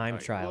doing, like, time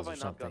trials or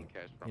something.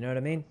 You know what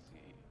I mean?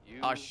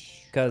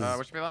 Because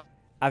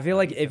I feel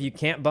like if you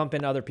can't bump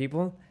into other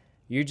people,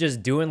 you're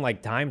just doing,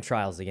 like, time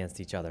trials against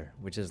each other,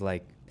 which is,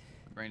 like...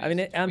 I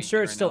mean, I'm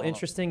sure it's still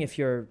interesting if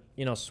you're,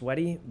 you know,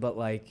 sweaty, but,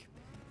 like...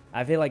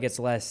 I feel like it's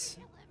less,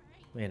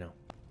 you know,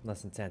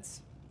 less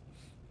intense.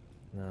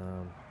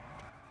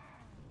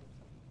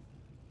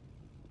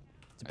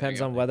 Depends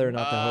on whether or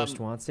not the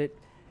host wants it.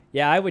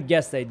 Yeah, I would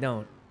guess they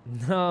don't.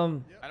 I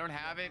don't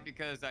have it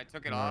because I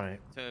took it off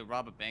to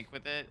rob a bank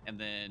with it, and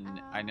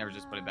then I never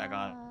just put it back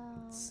on.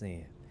 Let's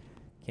see.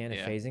 Can of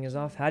phasing is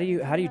off. How do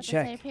you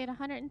check? I paid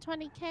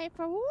 120K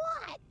for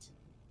what?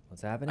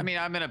 What's happening? I mean,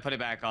 I'm gonna put it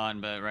back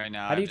on, but right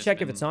now. How do you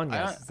check if it's on,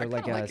 guys? Is there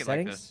like settings?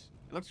 Like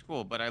it looks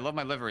cool, but I love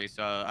my livery,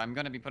 so I'm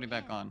gonna be putting it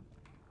back on.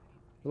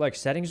 Like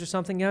settings or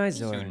something,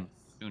 guys? Or...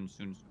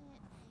 Soon.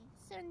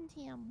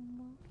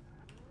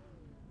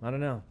 I don't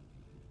know.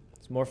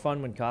 It's more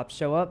fun when cops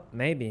show up.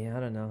 Maybe, I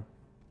don't know.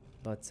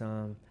 But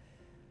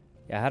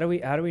yeah. How do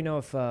we know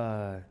if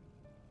I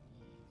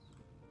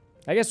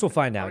guess we'll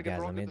find out, guys.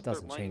 I mean, it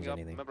doesn't change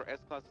anything. Remember, S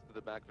classes to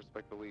the back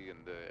respectively, and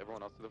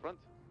everyone else to the front.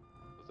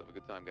 Let's have a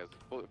good time, guys.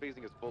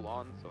 Phasing is full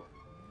on, so.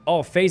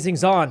 Oh,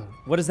 phasing's on.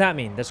 What does that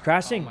mean? There's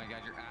crashing? Oh my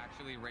god, you're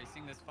actually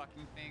racing this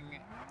fucking thing.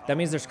 That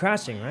means there's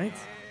crashing, right?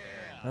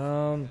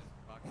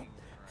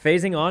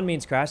 Phasing on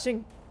means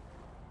crashing?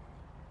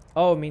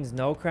 Oh, it means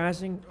no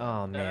crashing?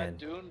 Oh, man.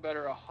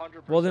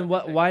 Well, then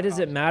why does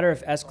it matter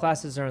if S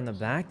classes are in the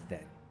back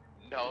then?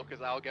 No,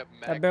 because I'll get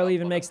mad. That barely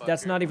even makes...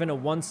 That's not even a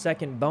 1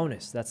 second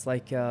bonus. That's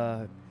like,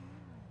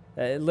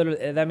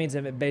 literally, that means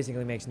it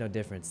basically makes no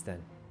difference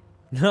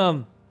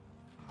then.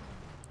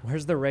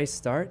 Where's the race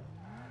start?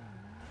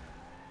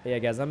 Yeah,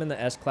 guys, I'm in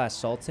the S-Class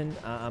Sultan.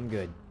 I'm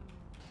good.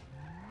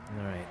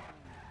 All right.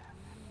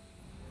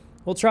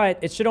 We'll try it.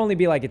 It should only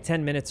be like a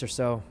 10 minutes or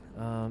so.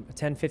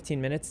 10,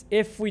 15 minutes.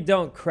 If we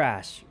don't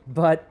crash.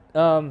 But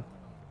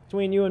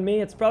between you and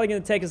me, it's probably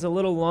going to take us a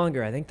little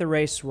longer. I think the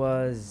race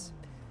was...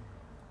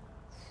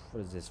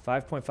 What is this?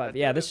 5.5.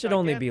 Yeah, this should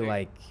only be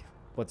like...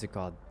 What's it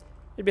called?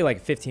 It'd be like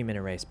a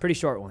 15-minute race. Pretty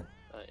short one.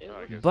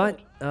 But,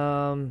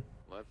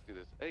 Let's do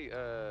this. Hey,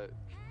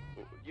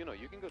 you know,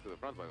 you can go to the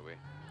front, by the way.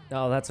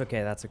 Oh, that's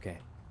okay. That's okay.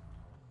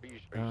 Are you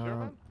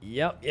sure?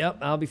 Yep.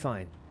 I'll be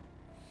fine.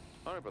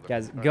 Right, brother.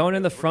 Guys, going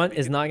in the front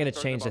is not going to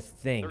change a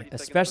thing.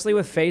 Especially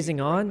with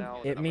phasing on,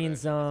 it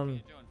means, yeah.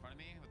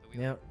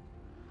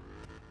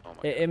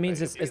 It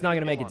means it's not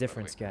going to make a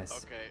difference,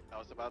 guys. Okay, I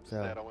was about to say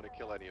I don't want to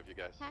kill any of you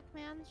guys.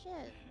 Pac-Man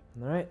shit.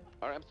 All right.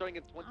 All right, I'm starting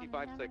in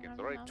 25 seconds,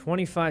 all right?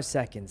 25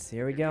 seconds.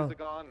 Here we go. Did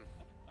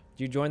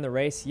you join the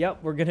race? Yep,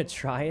 we're going to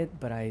try it,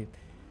 but I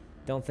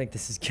don't think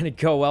this is going to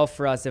go well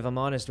for us, if I'm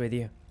honest with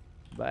you.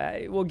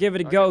 But we'll give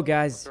it a go,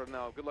 guys. Good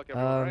luck,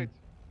 everyone, right?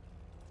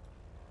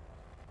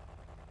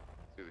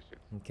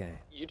 Okay.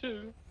 You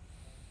too.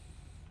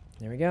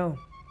 There we go. All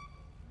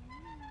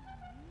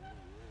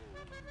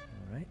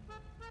right.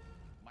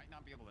 Might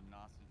not be able to put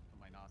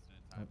my NOS in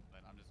time,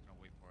 but I'm just gonna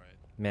wait for it.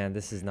 Man,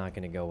 this is not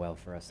gonna go well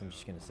for us. I'm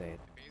just gonna say it.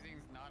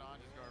 Phasing's not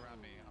on, just go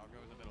around me. I'll go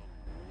in the middle.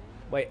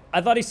 Wait,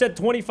 I thought he said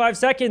 25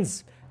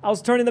 seconds. I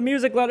was turning the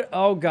music louder.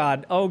 Oh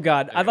god. Oh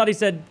god. I thought he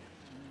said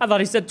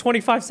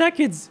 25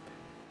 seconds.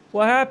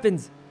 What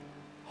happened?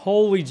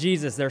 Holy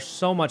Jesus, they're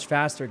so much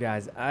faster,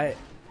 guys.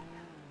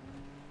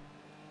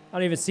 I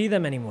don't even see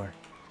them anymore.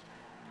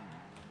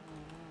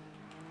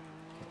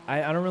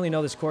 I don't really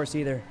know this course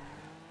either.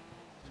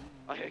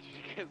 I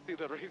actually can't see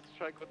the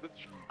racetrack with the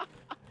truck.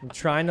 I'm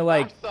trying to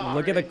like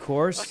look at the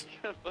course.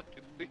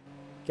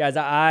 Guys,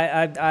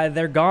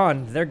 they're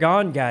gone. They're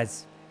gone,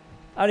 guys.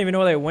 I don't even know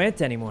where they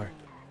went anymore.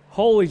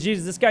 Holy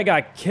Jesus, this guy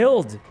got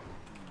killed.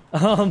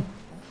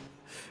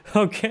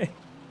 Okay.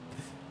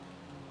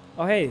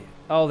 Oh, hey.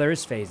 Oh, there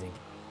is phasing.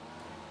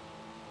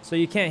 So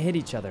you can't hit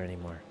each other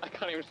anymore. I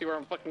can't even see where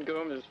I'm fucking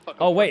going. There's fucking.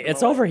 Oh, wait,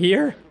 it's over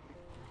here?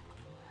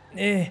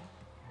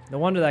 No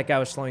wonder that guy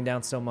was slowing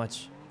down so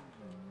much.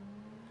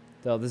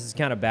 Though, this is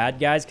kind of bad,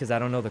 guys, because I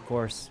don't know the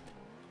course.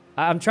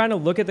 I'm trying to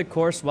look at the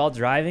course while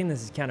driving.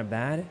 This is kind of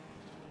bad.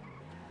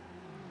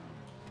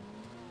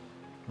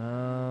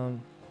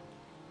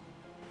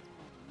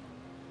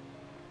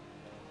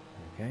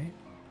 Okay.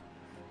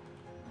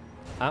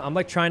 I'm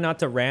like trying not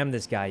to ram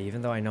this guy,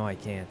 even though I know I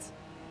can't.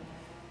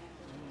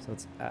 So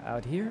it's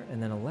out here,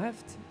 and then a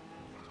left.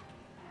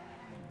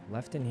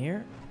 Left in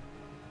here.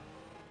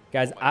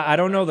 Guys, I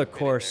don't know the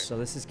course, so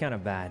this is kind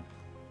of bad.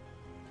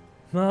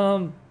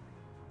 All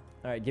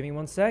right, give me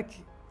 1 sec.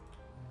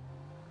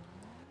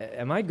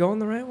 Am I going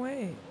the right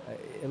way?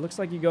 It looks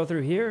like you go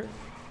through here.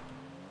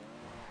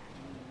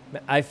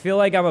 I feel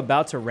like I'm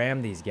about to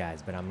ram these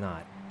guys, but I'm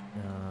not.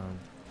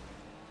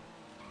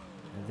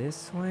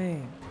 This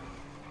way.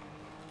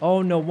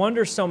 Oh, no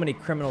wonder so many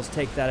criminals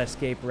take that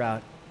escape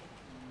route.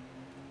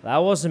 That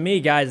wasn't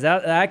me, guys.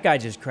 That guy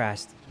just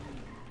crashed.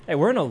 Hey,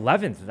 we're in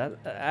 11th. That's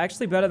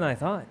actually better than I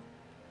thought.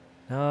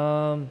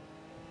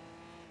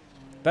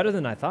 Better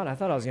than I thought. I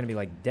thought I was going to be,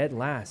 like, dead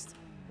last.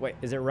 Wait,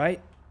 is it right?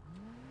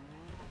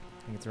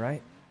 I think it's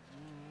right.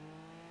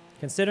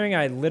 Considering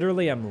I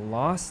literally am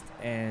lost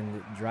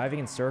and driving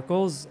in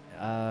circles,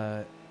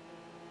 I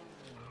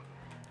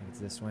think it's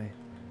this way.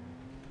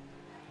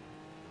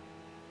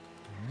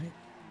 All right.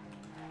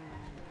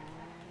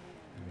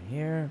 Over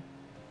here.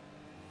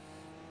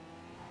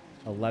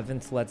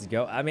 11th, let's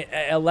go. I mean,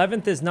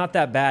 11th is not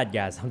that bad,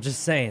 guys. I'm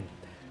just saying.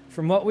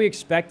 From what we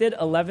expected,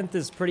 11th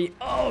is pretty...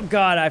 Oh,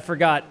 God, I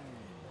forgot.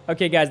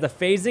 Okay, guys, the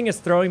phasing is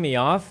throwing me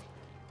off.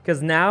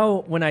 Because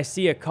now, when I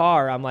see a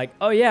car, I'm like,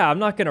 oh, yeah, I'm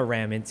not going to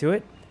ram into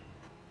it.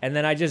 And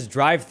then I just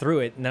drive through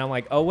it. And then I'm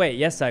like, oh, wait,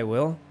 yes, I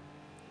will.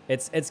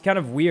 It's kind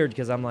of weird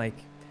because I'm like...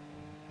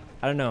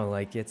 I don't know,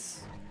 like,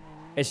 it's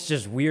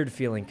just weird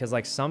feeling. Because,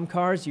 like, some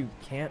cars you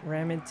can't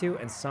ram into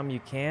and some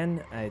you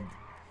can.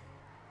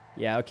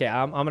 Yeah, okay,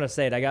 I'm going to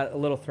say it. I got a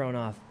little thrown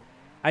off.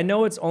 I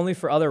know it's only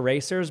for other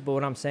racers, but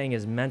what I'm saying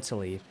is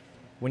mentally,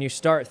 when you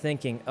start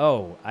thinking,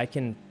 oh, I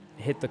can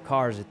hit the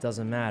cars, it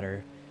doesn't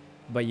matter,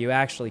 but you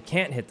actually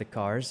can't hit the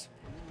cars,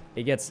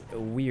 it gets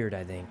weird,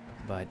 I think.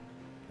 But,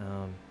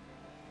 all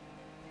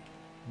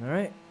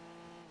right.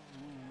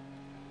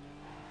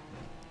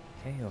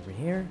 Okay, over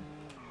here.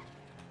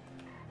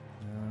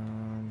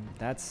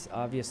 That's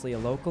obviously a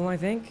local, I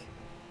think.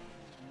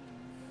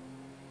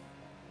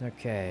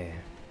 Okay.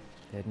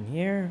 Dead in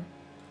here.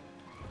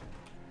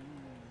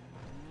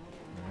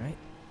 All right.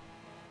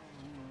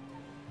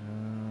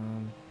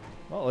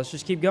 Well, let's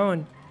just keep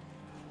going.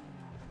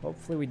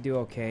 Hopefully we do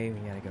okay. We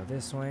gotta go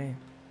this way.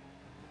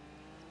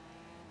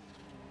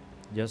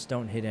 Just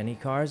don't hit any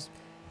cars.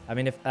 I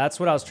mean, if that's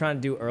what I was trying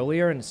to do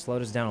earlier and it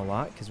slowed us down a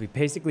lot, because we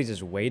basically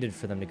just waited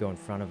for them to go in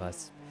front of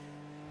us.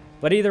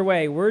 But either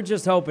way, we're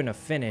just hoping to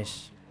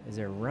finish. Is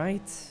it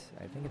right?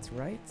 I think it's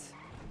right.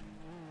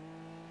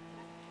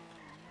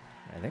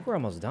 I think we're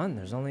almost done.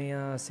 There's only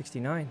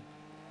 69.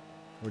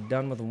 We're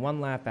done with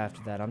 1 lap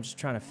after that. I'm just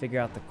trying to figure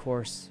out the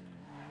course.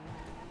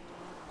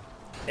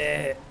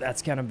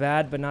 That's kind of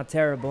bad, but not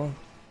terrible.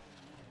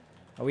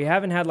 We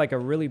haven't had like a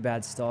really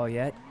bad stall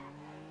yet.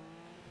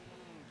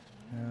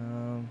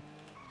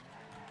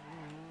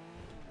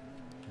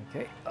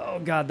 Okay. Oh,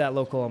 God, that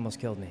local almost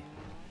killed me.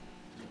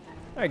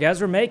 All right,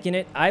 guys, we're making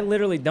it. I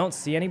literally don't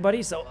see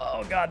anybody, so...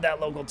 Oh, God, that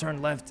local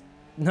turned left.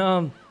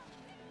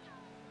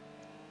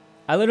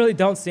 I literally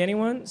don't see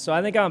anyone, so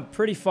I think I'm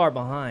pretty far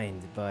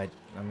behind, but,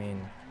 I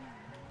mean...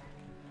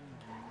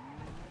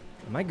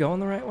 Am I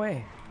going the right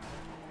way?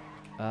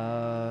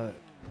 I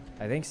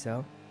think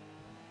so.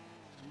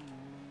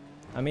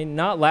 I mean,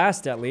 not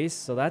last, at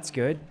least, so that's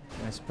good,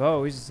 I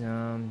suppose.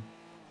 Where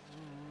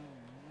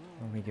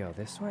we go?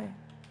 This way?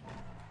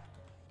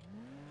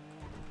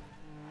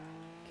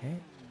 Okay.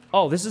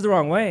 Oh, this is the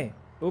wrong way.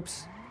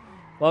 Oops.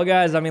 Well,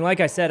 guys, I mean, like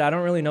I said, I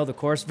don't really know the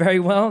course very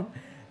well,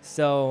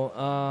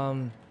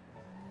 so,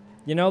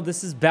 you know,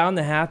 this is bound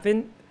to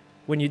happen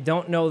when you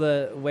don't know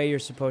the way you're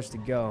supposed to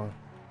go.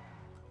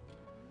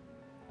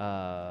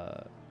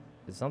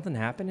 Did something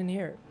happen in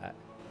here?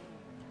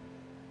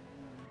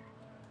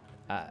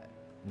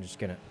 I'm just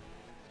gonna...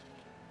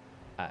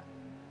 well,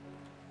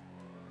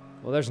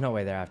 there's no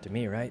way they're after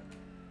me, right?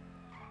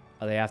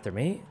 Are they after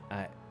me?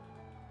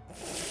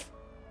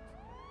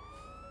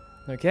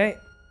 Okay.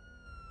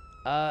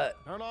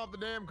 Turn off the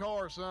damn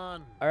car,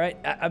 son. All right.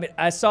 I mean,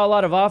 I saw a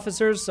lot of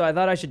officers, so I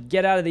thought I should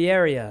get out of the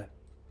area.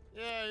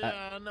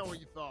 Yeah, I know what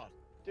you thought.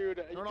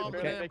 Dude, turn off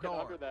the damn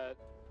car. That.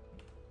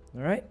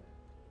 All right.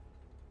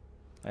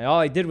 All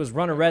I did was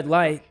run a red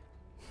light.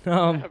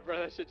 Bro,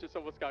 that shit just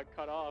almost got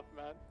cut off,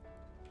 man.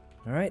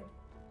 All right.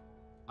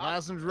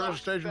 License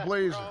registration,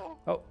 please.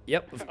 Oh,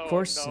 yep, of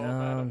course. No,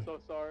 man, I'm so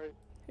sorry.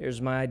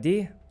 Here's my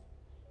ID.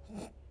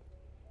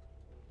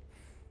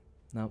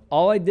 No,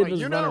 all I did Wait, was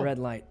you run a know. red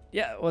light.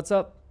 Yeah, what's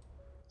up?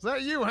 Is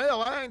that you?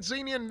 Hell, I ain't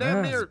seen you in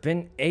damn near It's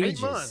been 8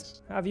 ages.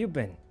 months. How have you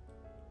been?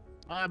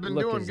 I've You been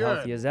look doing as good.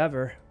 healthy as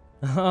ever.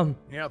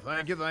 Yeah,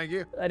 thank you, thank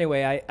you.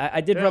 Anyway,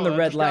 I did Hell, run the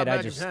red just got light. I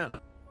back in just, town.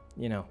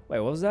 you know, wait,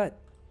 what was that?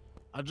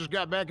 I just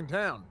got back in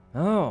town.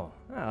 Oh,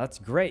 that's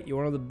great. You're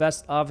one of the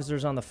best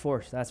officers on the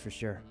force, that's for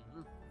sure.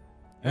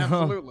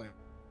 Absolutely.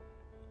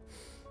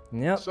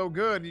 Yep. So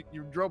good,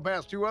 you drove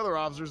past 2 other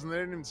officers and they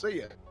didn't even see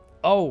you.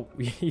 Oh,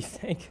 you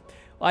think?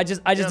 Well, I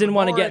just Yeah, didn't the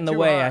want to bar get ain't in the too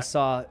way. high.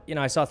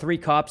 I saw 3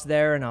 cops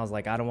there, and I was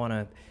like, I don't want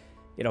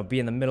to, be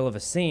in the middle of a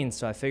scene.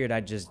 So I figured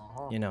I'd just,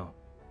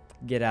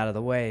 get out of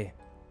the way.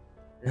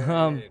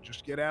 Yeah,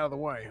 just get out of the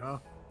way, huh?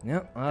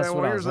 Yep. Well, that's Okay,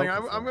 what well, I here's was the thing.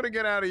 hoping I'm going to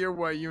get out of your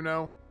way, you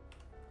know.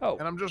 Oh.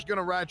 And I'm just going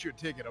to write you a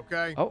ticket,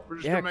 okay? Oh, We're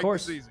just yeah, gonna of make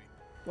course. this easy.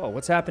 Whoa,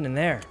 what's happening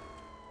there?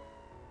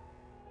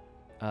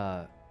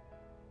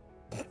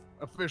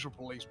 Official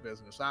police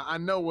business. I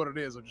know what it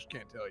is. I just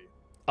can't tell you.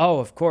 Oh,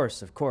 of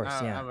course,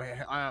 yeah.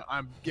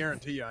 I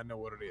guarantee you I know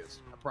what it is.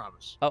 I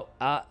promise. Oh,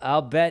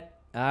 I'll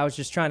bet. I was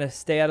just trying to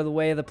stay out of the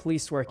way of the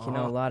police work. You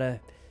know, a lot of.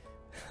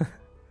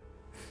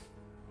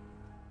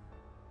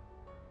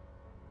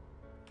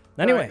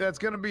 Anyway, All right, that's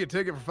going to be a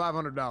ticket for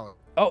 $500.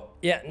 oh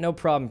yeah, no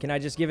problem. Can I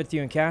just give it to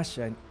you in cash?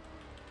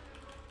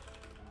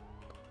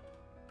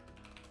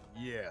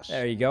 Yes.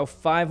 There you go,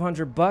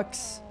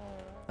 $500.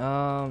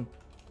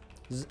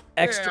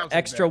 Extra I'll take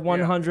extra that, yeah.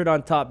 100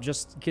 on top,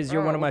 just because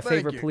you're Oh, one of my well, thank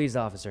favorite you. police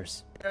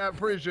officers. Yeah, I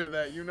appreciate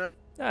that, you know.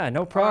 Ah,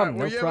 no problem,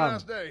 All right, well, no you problem.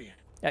 Have a nice day.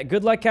 Yeah,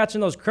 good luck catching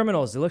those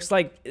criminals. It looks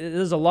like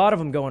there's a lot of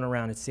them going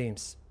around. It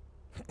seems.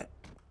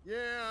 Yeah,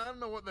 I don't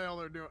know what the hell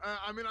they're doing.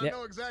 I mean, I Yeah.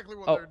 know exactly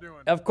what Oh, they're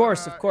doing. of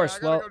course, Yeah, I well,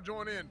 gotta go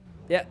join in.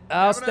 yeah,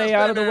 I'll Have a stay nice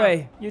out day of the now.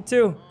 way. You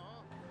too.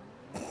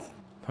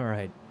 All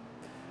right.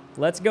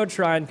 Let's go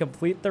try and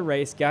complete the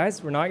race,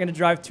 guys. We're not going to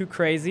drive too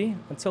crazy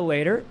until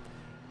later.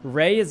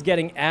 Ray is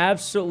getting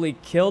absolutely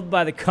killed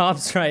by the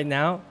cops right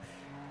now.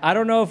 I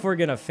don't know if we're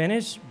going to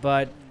finish,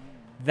 but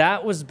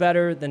that was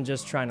better than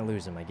just trying to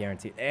lose him, I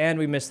guarantee. And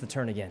we missed the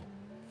turn again.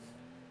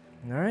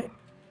 All right.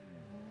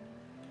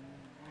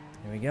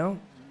 Here we go.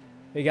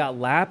 We got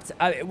lapped.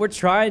 We're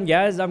trying,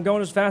 guys. I'm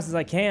going as fast as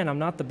I can. I'm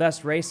not the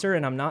best racer,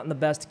 and I'm not in the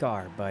best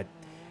car, but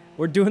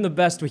we're doing the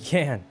best we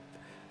can.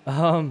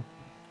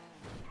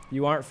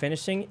 You aren't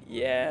finishing?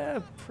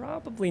 Yeah,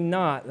 probably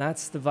not.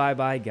 That's the vibe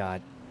I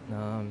got.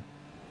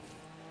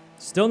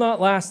 Still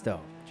not last, though.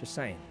 Just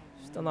saying.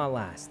 Still not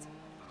last.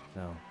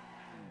 So.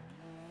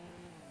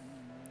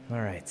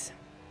 All right.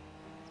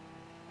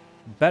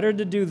 Better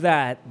to do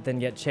that than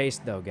get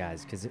chased, though,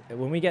 guys. Because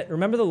when we get...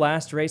 Remember the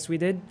last race we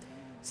did?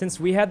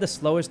 Since we had the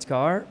slowest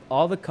car,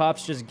 all the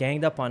cops just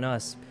ganged up on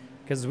us.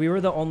 Because we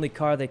were the only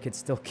car they could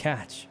still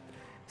catch.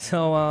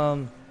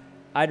 So,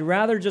 I'd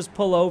rather just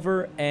pull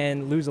over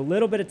and lose a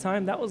little bit of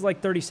time. That was like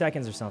 30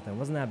 seconds or something. It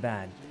wasn't that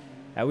bad.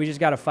 We just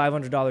got a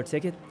 $500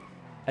 ticket.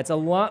 It's a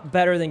lot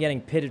better than getting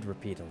pitted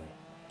repeatedly.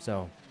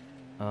 So,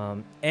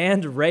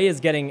 and Ray is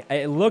getting,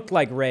 it looked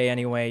like Ray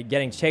anyway,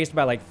 getting chased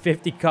by like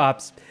 50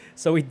 cops.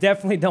 So we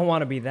definitely don't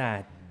want to be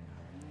that.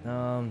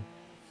 All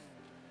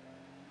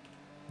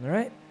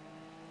right.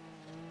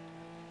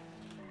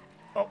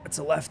 Oh, it's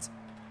a left.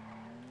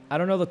 I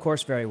don't know the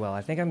course very well.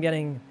 I think I'm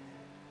getting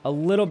a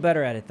little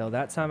better at it, though.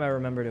 That time I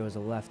remembered it was a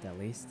left, at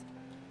least.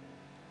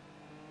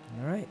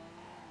 All right.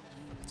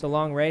 It's a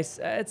long race.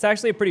 It's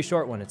actually a pretty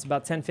short one. It's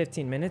about 10,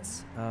 15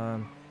 minutes.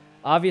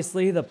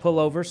 Obviously, the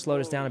pullover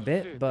slowed us down a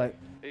bit, but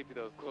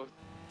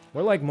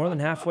we're like more than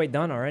halfway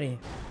done already.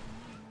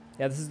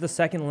 Yeah, this is the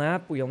second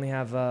lap. We only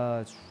have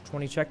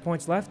 20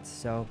 checkpoints left,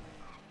 so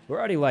we're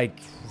already like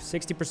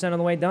 60% of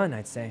the way done,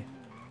 I'd say.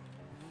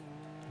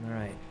 All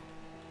right.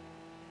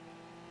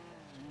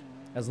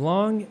 As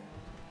long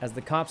as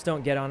the cops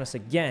don't get on us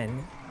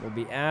again, we'll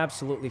be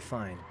absolutely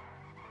fine.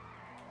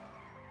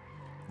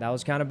 That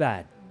was kind of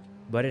bad,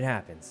 but it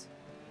happens.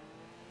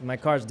 My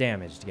car's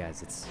damaged,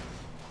 guys. It's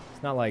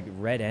not like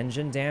red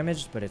engine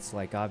damaged, but it's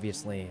like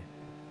obviously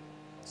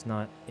it's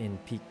not in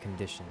peak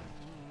condition.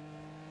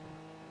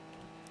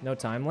 No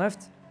time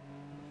left?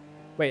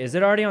 Wait, is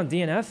it already on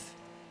DNF?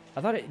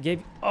 I thought it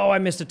gave... Oh, I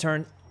missed a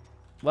turn.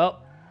 Well,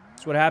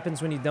 that's what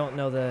happens when you don't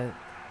know the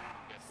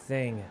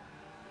thing.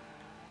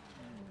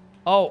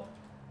 Oh,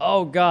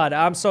 God,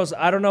 I'm so...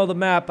 I don't know the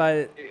map.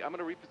 Hey, I'm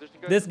gonna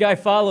reposition, guys. This guy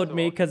followed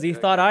me because he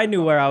thought I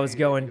knew where I was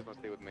going.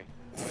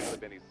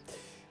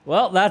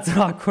 Well, that's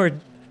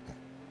awkward.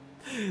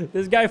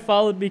 This guy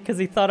followed me because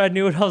he thought I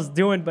knew what I was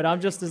doing, but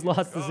I'm just as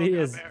lost as he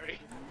is.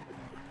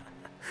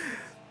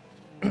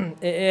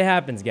 It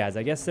happens, guys.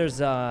 I guess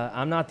there's...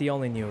 I'm not the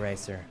only new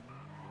racer.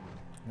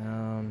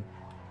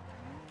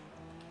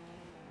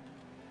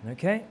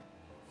 Okay.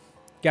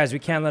 Guys, we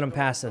can't let him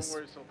pass us.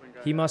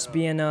 He must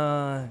be in...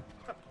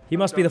 He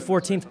must be the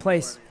 14th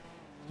place.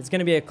 It's going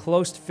to be a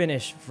close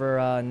finish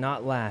for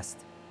not last.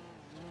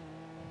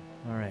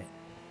 All right.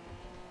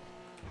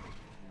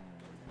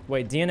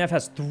 Wait, DNF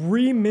has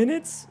 3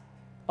 minutes?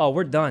 Oh,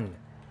 we're done.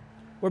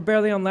 We're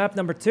barely on lap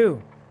number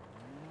 2.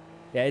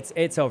 Yeah,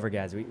 it's over,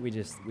 guys. We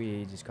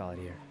just call it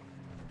here.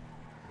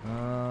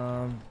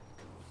 All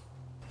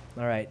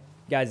right,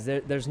 guys.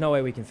 There's no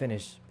way we can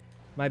finish.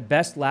 My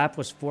best lap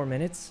was 4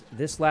 minutes.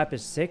 This lap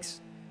is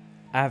 6.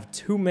 I have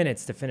 2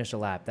 minutes to finish a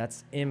lap.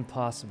 That's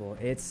impossible.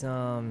 It's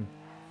over,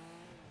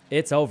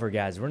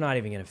 guys. We're not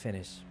even gonna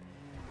finish.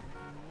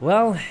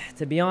 Well,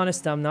 to be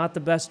honest, I'm not the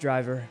best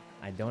driver.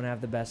 I don't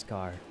have the best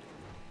car.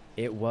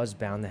 It was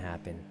bound to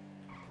happen,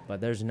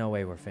 but there's no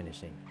way we're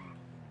finishing.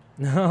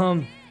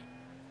 All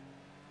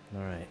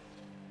right.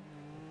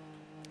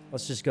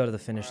 Let's just go to the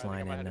finish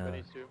line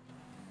and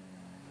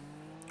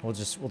we'll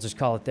just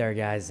call it there,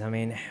 guys. I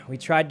mean, we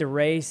tried to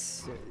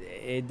race.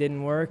 It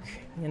didn't work,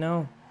 you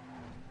know?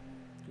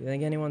 You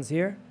think anyone's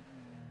here?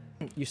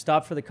 You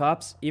stopped for the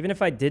cops? Even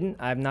if I didn't,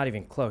 I'm not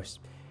even close.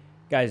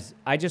 Guys,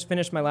 I just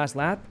finished my last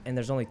lap, and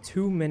there's only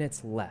 2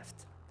 minutes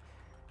left.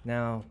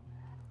 Now,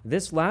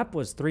 this lap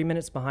was 3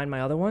 minutes behind my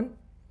other one,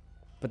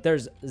 but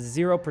there's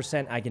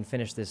 0% I can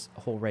finish this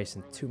whole race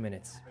in 2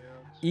 minutes.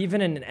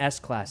 Even in an S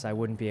class, I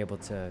wouldn't be able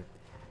to.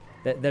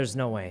 There's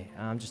no way.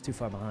 I'm just too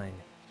far behind.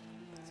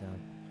 So,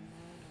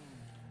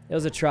 it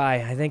was a try.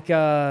 I think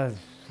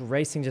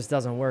racing just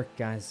doesn't work,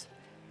 guys.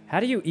 How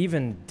do you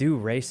even do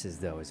races,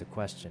 though, is a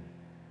question.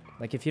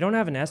 Like, if you don't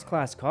have an S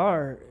class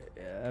car,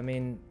 I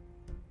mean,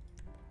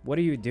 what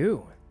do you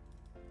do?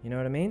 You know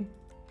what I mean?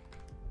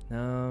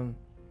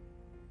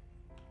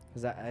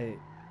 Because I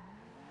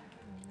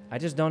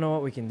just don't know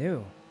what we can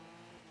do.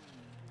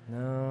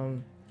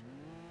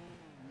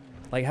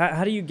 Like,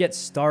 how do you get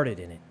started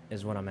in it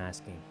is what I'm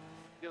asking.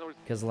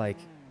 Because, like,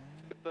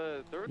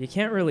 you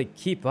can't really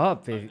keep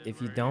up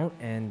if you don't,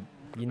 and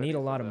you need a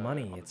lot of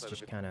money. It's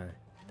just kind of...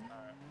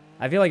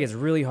 I feel like it's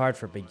really hard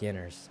for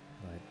beginners.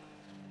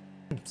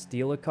 But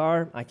steal a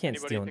car? I can't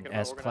steal an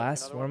S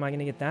class. Where am I going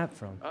to get that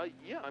from?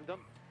 Yeah, I'm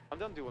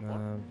done doing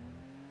one.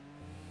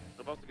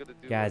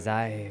 Guys,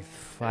 I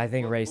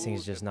think racing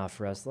is just not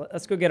for us.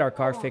 Let's go get our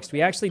car fixed.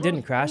 We actually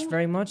didn't crash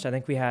very much. I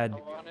think we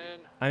had...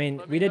 I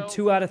mean, we did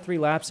 2 out of 3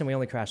 laps, and we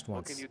only crashed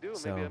once.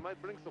 So,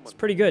 it's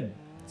pretty good.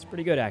 It's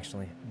pretty good,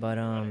 actually. But,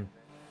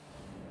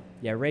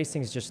 yeah,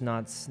 racing's just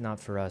not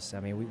for us. I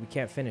mean, we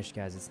can't finish,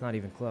 guys. It's not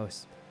even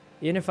close.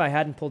 Even if I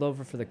hadn't pulled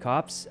over for the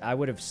cops, I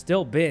would have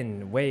still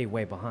been way,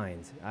 way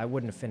behind. I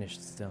wouldn't have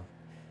finished still.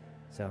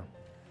 So,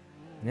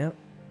 yeah.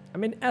 I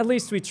mean, at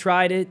least we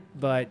tried it,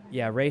 but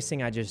yeah,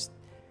 racing, I just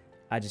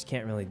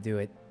can't really do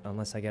it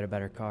unless I get a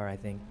better car, I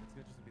think.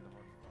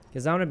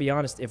 Because I'm going to be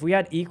honest, if we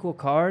had equal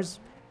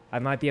cars, I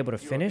might be able to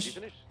finish.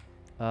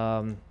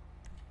 But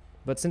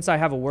since I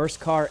have a worse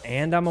car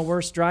and I'm a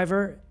worse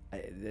driver,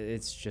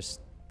 it's just,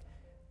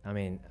 I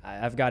mean,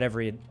 I've got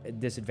every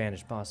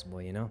disadvantage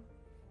possible, you know?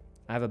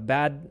 I have a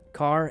bad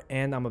car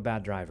and I'm a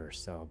bad driver,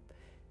 so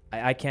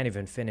I can't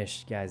even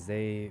finish, guys.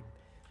 They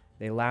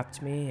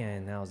lapped me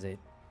and that was it.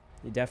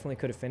 You definitely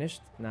could have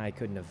finished. No, I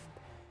couldn't have.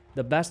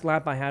 The best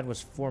lap I had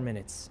was 4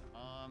 minutes.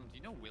 Do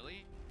you know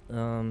Willie?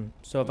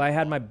 So if I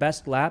had my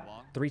best lap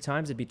 3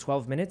 times, it'd be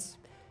 12 minutes.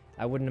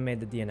 I wouldn't have made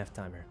the DNF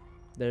timer.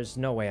 There's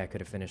no way I could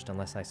have finished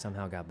unless I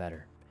somehow got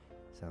better.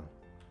 So,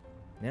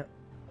 yeah.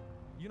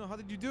 You know, how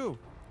did you do?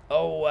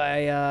 Oh,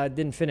 I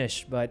didn't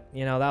finish, but,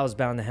 you know, that was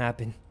bound to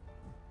happen.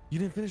 You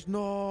didn't finish?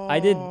 No.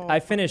 I did. I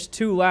finished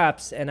 2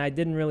 laps, and I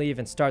didn't really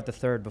even start the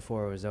 3rd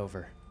before it was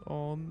over.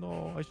 Oh,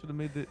 no. I should have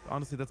made it.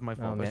 Honestly, that's my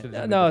fault.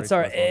 Oh, no, it's all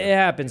right. It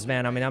happens,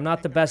 man. I mean, I'm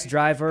not the best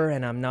driver,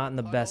 and I'm not in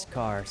the best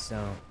car,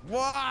 so...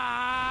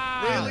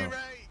 Wow! Really,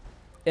 Ray?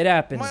 It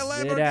happens. My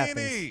Lamborghini! It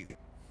happens.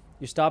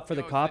 You stopped for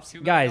the cops?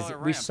 Guys,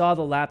 we saw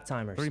the lap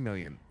timers. 3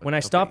 million. When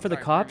I stopped for the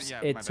cops,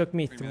 it took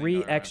me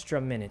 3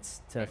 extra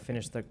minutes to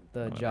finish the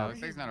job.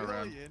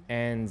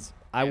 And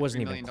I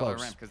wasn't even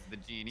close.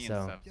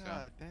 So,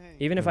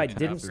 even if I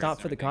didn't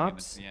stop for the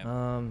cops,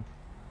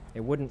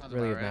 it wouldn't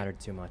really have mattered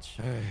too much.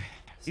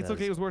 It's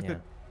okay. It was worth it.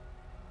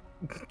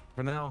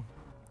 For now.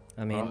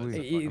 I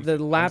mean, the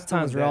lap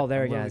times were all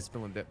there, guys.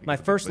 My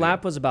first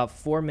lap was about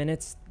 4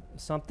 minutes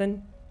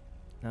something.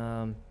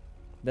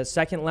 The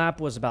second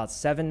lap was about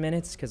 7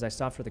 minutes because I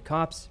stopped for the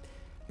cops.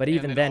 But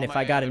even then, if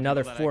I got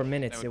another 4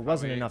 minutes, it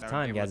wasn't enough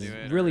time, guys.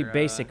 It's really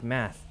basic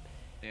math.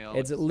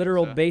 It's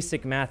literal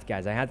basic math,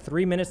 guys. I had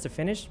 3 minutes to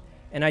finish,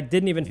 and I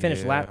didn't even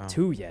finish lap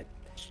 2 yet.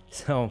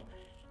 So,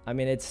 I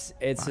mean, it's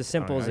as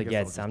simple as it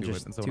gets. I'm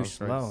just too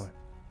slow.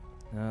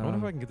 I wonder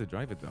if I can get to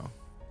drive it, though.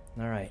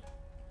 All right.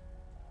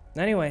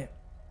 Anyway.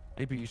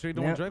 Hey, but you sure you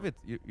don't want to drive it?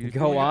 You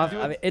go off.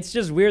 I mean, it's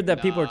just weird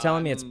that people are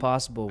telling me it's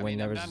possible when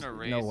there was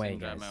no way,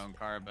 guys.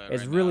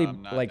 It's really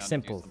like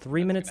simple.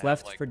 3 minutes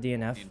left for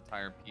DNF,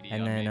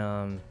 and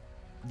then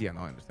yeah,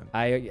 no, I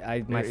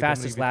understand. My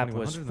fastest lap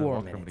was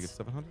 4 minutes.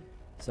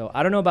 So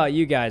I don't know about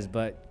you guys,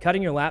 but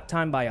cutting your lap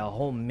time by a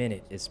whole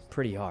minute is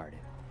pretty hard.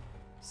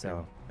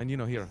 So. And you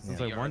know, here,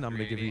 since I won, I'm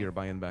gonna give you your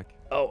buy-in back.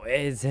 Oh,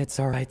 it's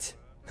all right.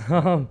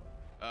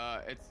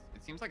 It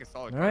seems like a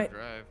solid car to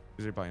drive.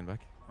 Is your buy-in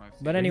back?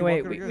 But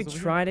anyway, we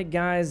tried it,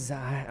 guys.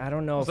 I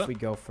don't know if we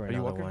go for Are you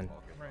another walking? one.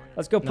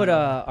 Let's go put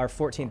our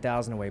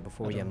 14,000 away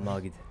before we get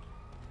mugged.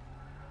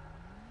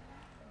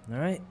 All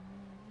right.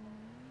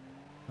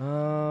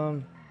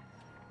 All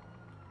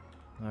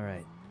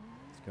right.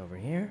 Let's go over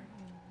here.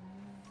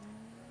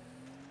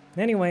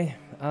 Anyway,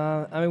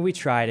 I mean, we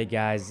tried it,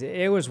 guys.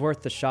 It was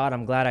worth the shot.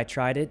 I'm glad I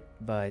tried it.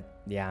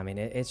 But, yeah, I mean,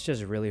 it's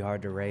just really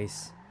hard to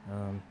race.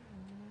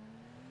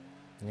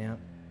 Yeah.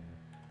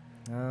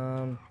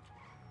 All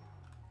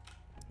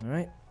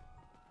right.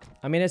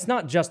 I mean, it's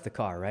not just the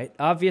car, right?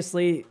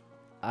 Obviously,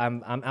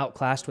 I'm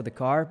outclassed with the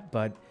car,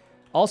 but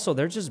also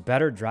they're just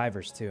better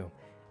drivers too.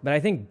 But I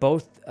think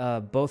both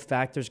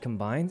factors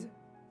combined,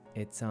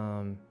 it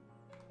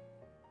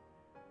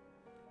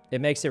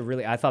makes it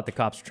really. I thought the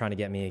cops were trying to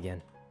get me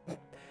again.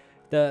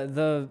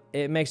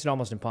 It makes it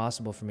almost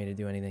impossible for me to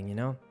do anything, you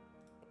know.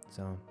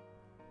 So,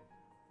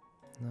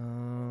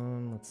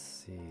 let's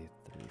see,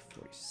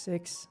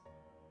 346.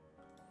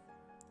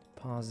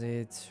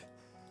 Deposit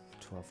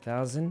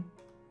 12,000.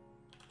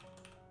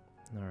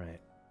 All right.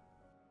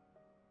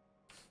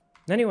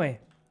 Anyway,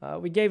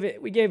 we gave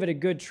it a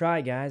good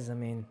try, guys. I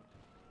mean,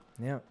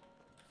 yeah.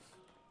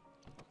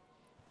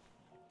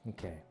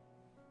 Okay.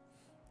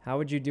 How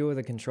would you do with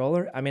a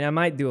controller? I mean, I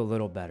might do a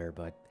little better,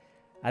 but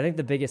I think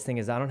the biggest thing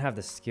is I don't have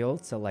the skill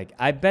to, like,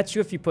 I bet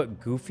you if you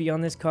put Goofy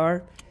on this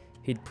car,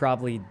 he'd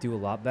probably do a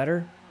lot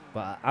better,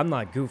 but I'm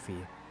not Goofy.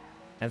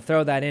 And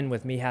throw that in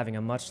with me having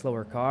a much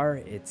slower car,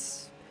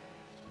 it's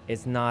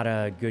not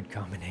a good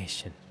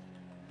combination.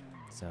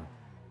 So,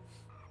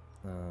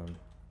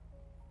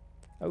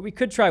 we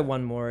could try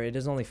one more. It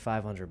is only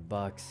 500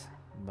 bucks,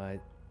 but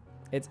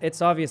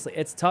it's obviously,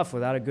 it's tough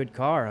without a good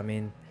car. I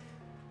mean,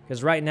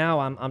 because right now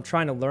I'm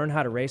trying to learn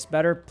how to race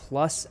better,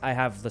 plus I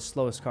have the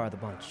slowest car of the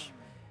bunch.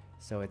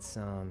 So it's,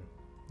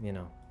 you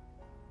know,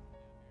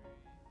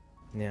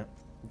 yeah,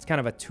 it's kind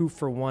of a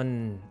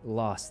 2-for-1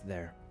 loss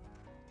there.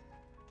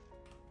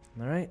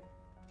 All right.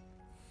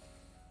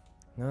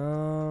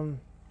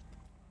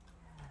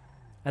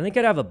 I think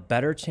I'd have a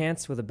better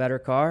chance with a better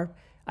car.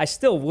 I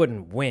still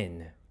wouldn't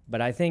win,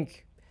 but I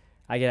think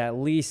I could at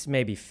least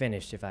maybe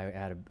finish if I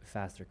had a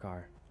faster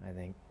car, I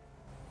think.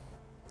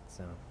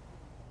 So.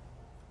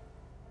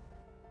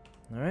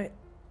 All right.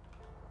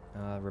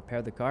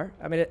 Repair the car.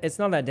 I mean, it's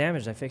not that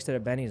damaged. I fixed it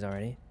at Benny's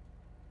already.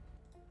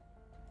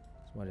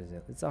 So what is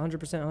it? It's 100%,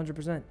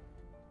 100%.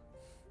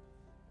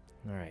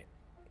 All right.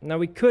 Now,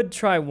 we could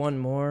try one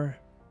more,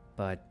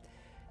 but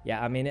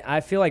yeah, I mean, I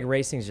feel like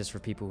racing is just for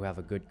people who have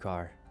a good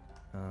car.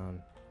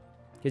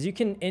 Because you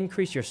can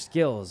increase your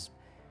skills,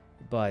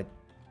 but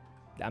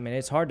I mean,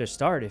 it's hard to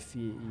start if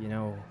you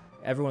know,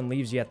 everyone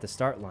leaves you at the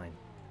start line.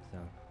 So,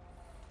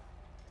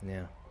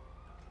 yeah.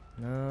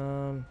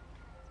 All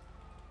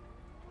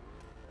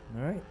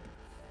right.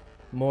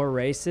 More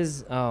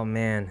races. Oh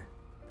man.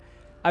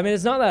 I mean,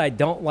 it's not that I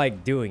don't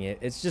like doing it.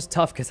 It's just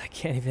tough because I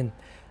can't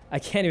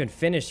even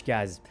finish,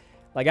 guys.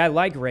 Like, I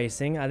like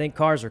racing. I think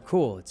cars are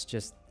cool. It's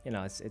just, you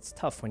know, it's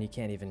tough when you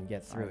can't even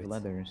get through it.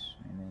 Leathers,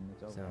 and then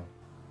it's over. So,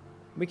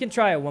 we can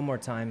try it one more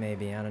time,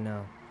 maybe. I don't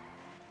know.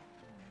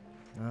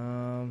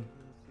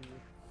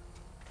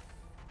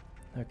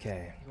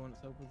 Okay. You want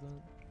soap with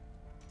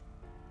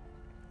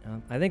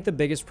that? I think the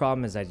biggest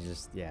problem is I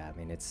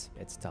mean, it's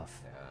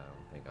tough. Yeah, I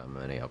don't think I'm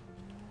any up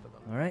for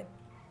them. All right.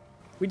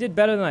 We did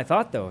better than I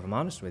thought, though, if I'm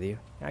honest with you.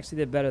 Actually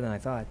did better than I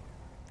thought.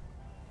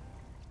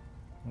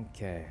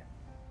 Okay.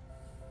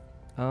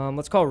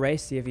 Let's call Ray,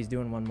 see if he's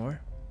doing one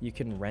more. You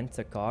can rent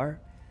a car.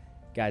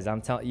 Guys,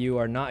 I'm telling you,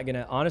 are not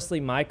gonna... Honestly,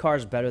 my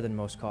car's better than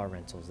most car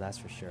rentals, that's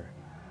for sure.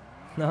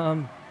 All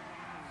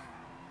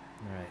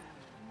right.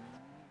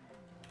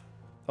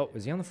 Oh,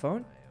 is he on the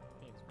phone?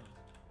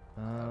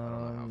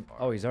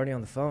 Oh, he's already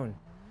on the phone.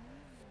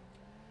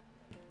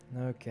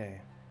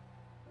 Okay.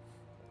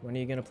 When are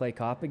you gonna play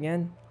cop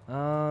again?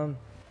 I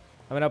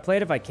mean, I'll play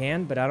it if I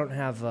can, but I don't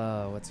have,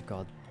 what's it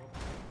called?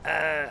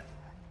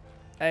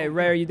 Hey,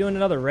 Ray, are you doing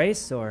another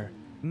race, or?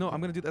 No,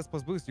 I'm gonna do the S+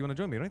 boost. You wanna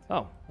join me, right?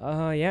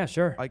 Oh, yeah,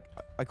 sure.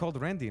 I called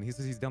Randy, and he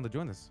says he's down to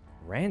join us.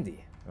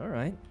 Randy? All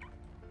right.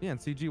 Yeah, and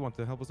CG want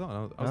to help us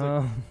out. I was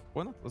like,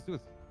 why not? Let's do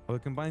it. I'll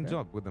combine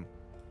job with them.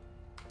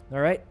 All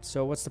right,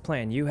 so what's the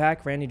plan? You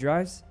hack, Randy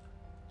drives?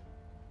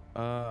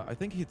 I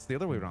think it's the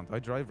other way around. I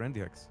drive, Randy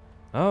hacks.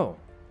 Oh,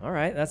 all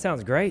right. That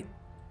sounds great.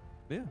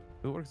 Yeah,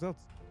 it works out.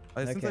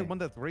 Since I won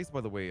that race,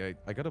 by the way,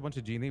 I got a bunch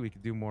of G&A we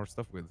could do more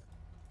stuff with.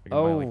 I can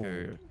buy,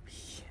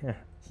 like,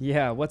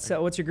 yeah. What's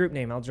your group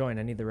name? I'll join.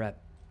 I need the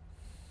rep.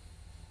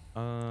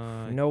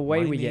 No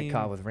way we get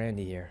caught with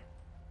Randy here.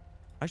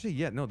 Actually,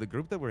 yeah, no, the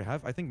group that we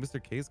have, I think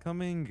Mr. K is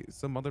coming.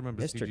 Some other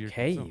members. Mr.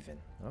 K even.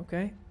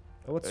 Okay.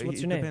 What's your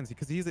name? Depends,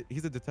 because he's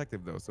a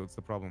detective though, so it's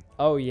the problem.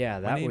 Oh yeah,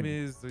 that would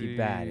be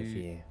bad if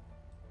he.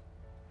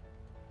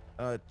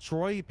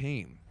 Troy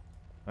Payne.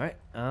 All right,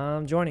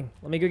 I'm joining.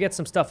 Let me go get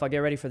some stuff. I'll get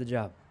ready for the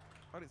job.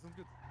 Alright, sounds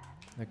good.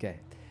 Okay.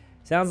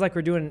 Sounds like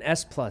we're doing an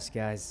S+,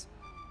 guys.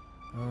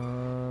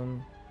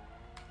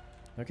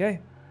 Okay.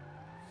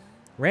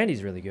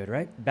 Randy's really good,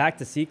 right? Back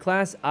to C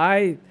class.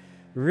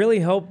 Really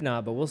hope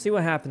not, but we'll see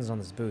what happens on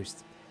this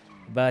boost.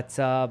 But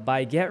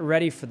by get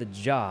ready for the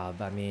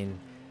job, I mean,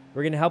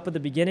 we're going to help at the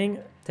beginning,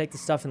 take the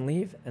stuff and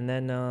leave, and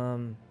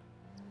then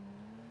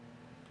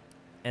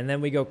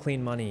we go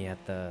clean money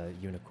at the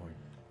unicorn.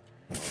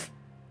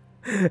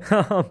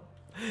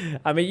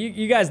 I mean,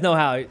 you guys know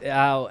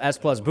how S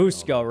plus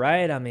boosts go,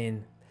 right? I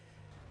mean,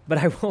 but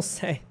I will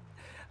say,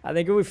 I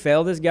think if we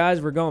fail this,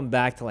 guys, we're going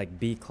back to like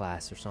B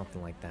class or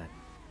something like that.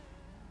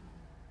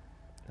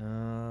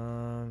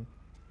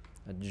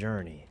 A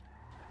journey.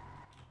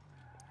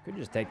 Could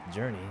just take the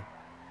journey.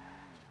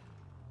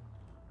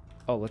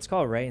 Oh, let's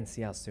call Ray and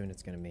see how soon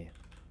it's gonna be.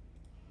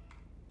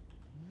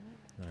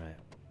 All right.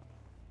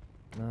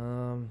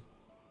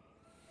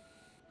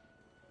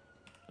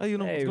 Oh, you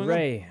know, hey what's going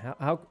Ray,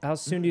 how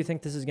soon do you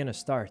think this is gonna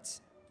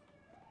start?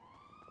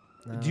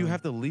 Do you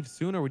have to leave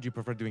soon, or would you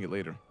prefer doing it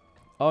later?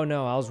 Oh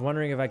no, I was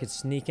wondering if I could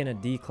sneak in a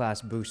D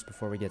class boost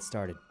before we get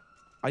started.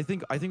 I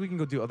think we can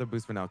go do other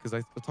boosts for now, because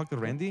I talked to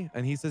Randy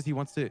and he says he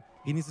needs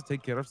to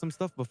take care of some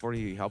stuff before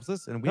he helps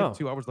us, and we have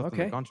 2 hours left on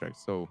the contract.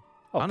 So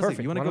honestly,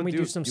 perfect. you want to Why go don't we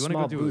do some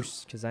small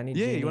boosts? Because I need.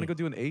 Yeah, Genie. you want to go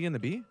do an A and a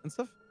B and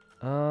stuff?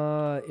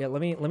 Yeah.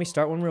 Let me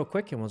start one real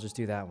quick, and we'll just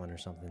do that one or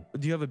something.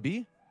 Do you have a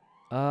B?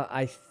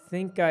 I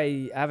think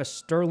I have a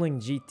Sterling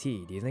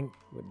GT. Do you think?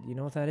 You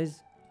know what that is?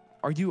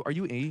 Are you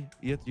A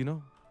yet? You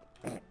know?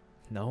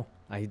 No,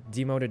 I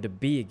demoted to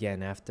B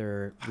again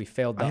after we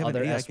failed the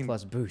other S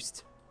plus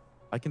boost.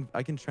 I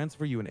can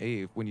transfer you an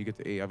A when you get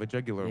to A. I have a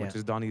Jugular, which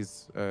is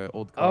Donnie's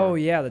old car. Oh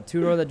yeah, the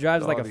 2-door that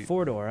drives like a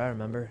 4-door. I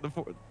remember.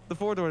 The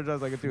 4-door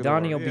drives like a 2-door.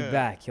 Donnie will be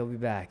back. He'll be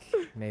back.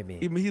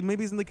 Maybe.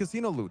 Maybe he's in the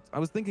casino loot. I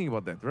was thinking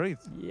about that, right?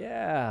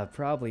 Yeah,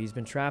 probably. He's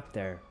been trapped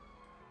there.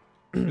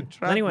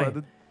 Trapped anyway, by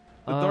the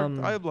dark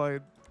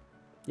timeline.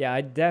 Yeah,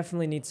 I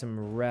definitely need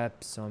some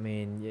reps. I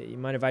mean, you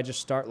mind if I just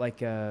start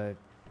like a...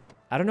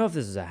 I don't know if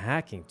this is a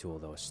hacking tool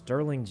though. A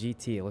Sterling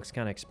GT. It looks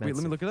kind of expensive. Wait,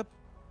 let me look it up.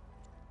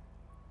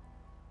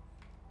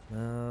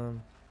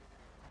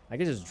 I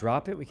could just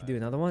drop it. We could do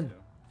another one.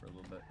 For a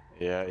little bit.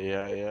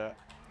 Yeah.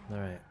 All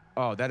right.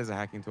 Oh, that is a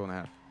hacking tool and a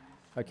half.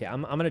 Okay,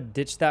 I'm gonna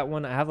ditch that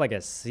one. I have like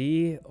a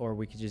C, or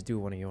we could just do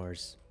one of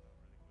yours.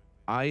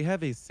 I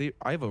have a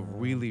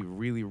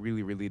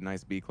really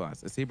nice B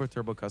class, a Sabre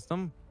Turbo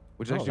Custom,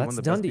 which is actually one of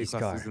the best B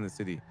classes in the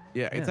city.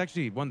 Yeah, it's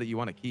actually one that you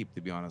want to keep,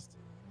 to be honest.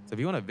 So if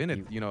you want to vin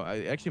it, you know,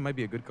 it actually might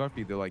be a good car for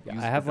you to like. Yeah,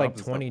 use I have like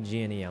 20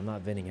 G&E. I'm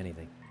not vinning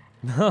anything.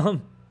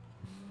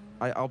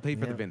 I'll pay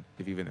for the vin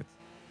if you vin it.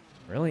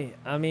 Really?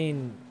 I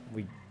mean,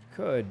 we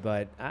could,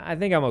 but I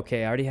think I'm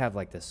okay. I already have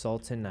like the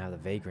Sultan. I have the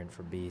Vagrant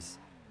for Bs.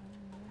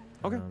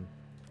 Okay.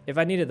 If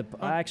I needed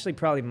I actually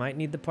probably might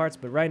need the parts,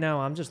 but right now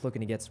I'm just looking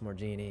to get some more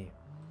G&E.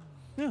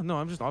 Yeah, no,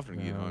 I'm just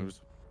offering you.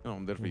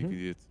 I'm there for you if you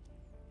need it.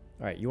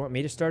 All right, you want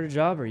me to start a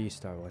job or you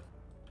start one?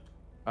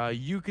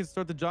 You can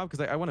start the job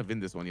because I want to vin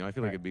this one. You know, I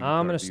feel like it'd be.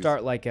 I'm gonna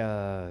start like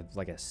a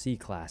C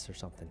class or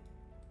something.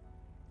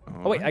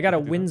 Oh wait, I got a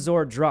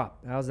Windsor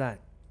drop. How's that?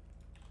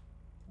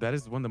 That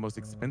is one of the most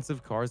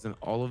expensive cars in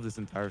all of this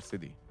entire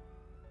city.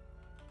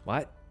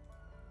 What?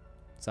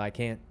 So I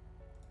can't.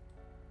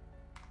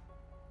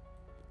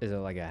 Is it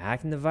like a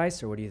hacking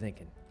device or what are you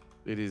thinking?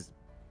 It is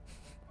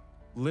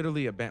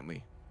literally a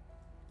Bentley.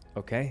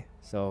 Okay,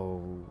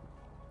 so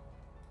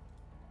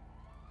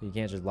you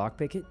can't just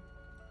lockpick it?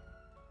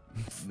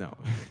 No,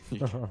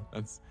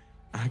 that's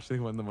actually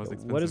one of the most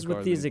expensive. What is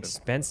with these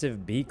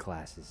expensive B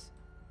classes?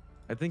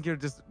 I think you're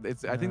just.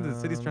 I think the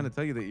city's trying to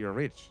tell you that you're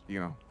rich.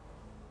 You know.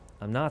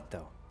 I'm not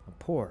though. I'm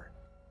poor,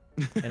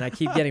 and I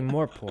keep getting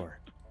more poor.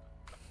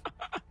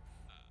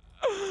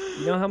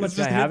 You know how much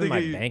I have in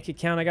my bank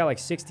account? I got like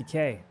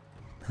 60K.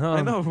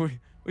 I know.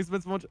 We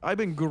spent so much. I've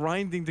been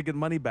grinding to get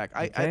money back.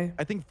 I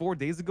think 4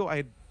 days ago I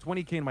had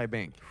 20K in my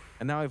bank,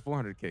 and now I have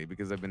 400K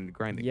because I've been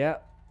grinding. Yeah,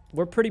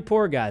 we're pretty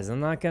poor guys.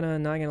 I'm not gonna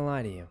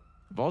lie to you.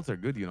 Vaults are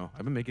good, you know.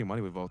 I've been making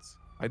money with vaults.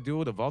 I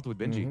duoed a vault with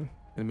Benji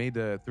and made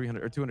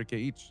 300 or 200K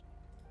each.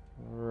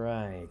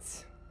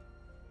 Right.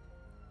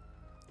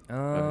 You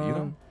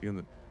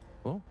know,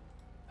 well,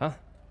 huh?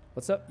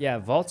 What's up? Yeah,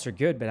 vaults are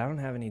good, but I don't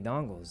have any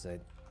dongles.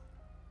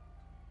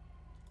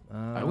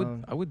 I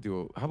would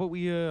do. How about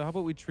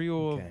we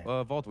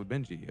trio vault with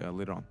Benji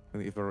later on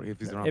if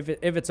he's around.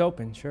 If it's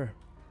open, sure.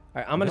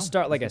 All right, I'm gonna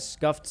start like a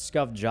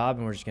scuffed job,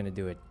 and we're just gonna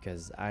do it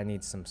because I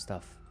need some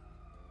stuff.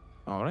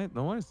 All right,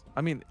 no worries.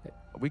 I mean,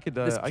 we could.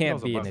 This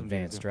can't be in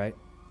advanced, right?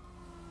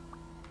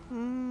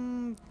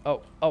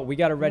 Oh, we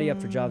gotta ready up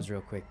for jobs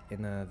real quick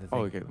in the thing.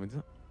 Oh, okay. Let me do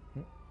that.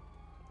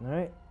 All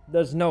right.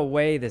 There's no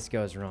way this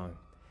goes wrong.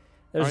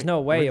 There's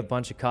no way a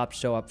bunch of cops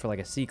show up for like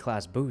a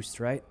C-class boost,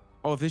 right?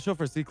 Oh, if they show up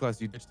for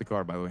C-class, you ditch the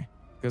car, by the way.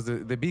 Because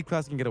the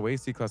B-class can get away,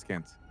 C-class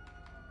can't.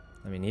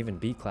 I mean, even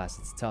B-class,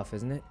 it's tough,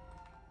 isn't it?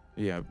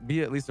 Yeah,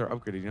 B at least are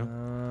upgraded, you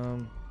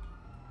know?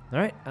 All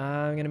right.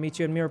 I'm going to meet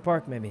you in Mirror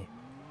Park, maybe.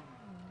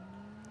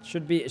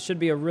 It should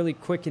be a really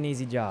quick and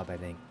easy job, I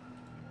think.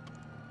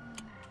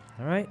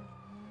 All right.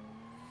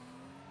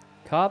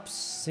 Cops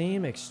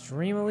seem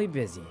extremely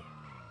busy.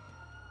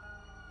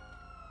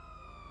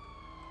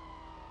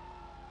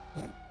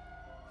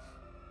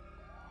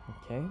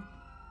 Okay.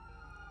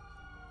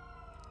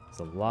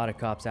 There's a lot of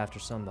cops after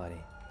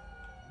somebody.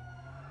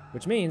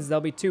 Which means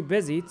they'll be too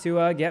busy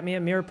to get me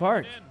at Mirror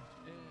Park.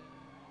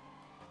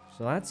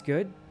 So that's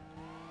good.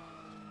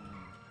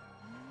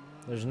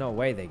 There's no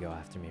way they go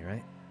after me,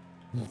 right?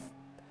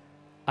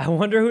 I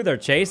wonder who they're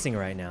chasing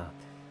right now.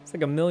 It's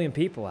like 1 million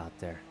people out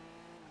there.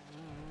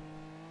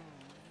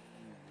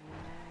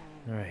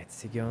 Alright,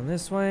 is he going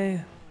this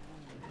way?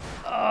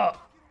 Oh!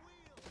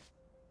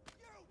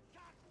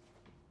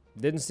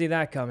 Didn't see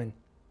that coming.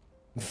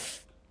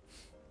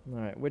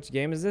 Alright, which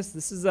game is this?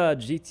 This is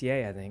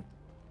GTA, I think.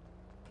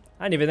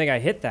 I didn't even think I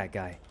hit that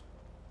guy.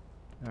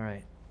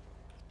 Alright.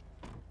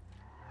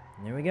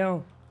 Here we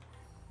go.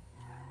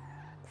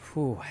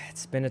 Whew,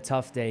 it's been a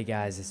tough day,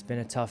 guys. It's been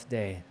a tough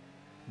day.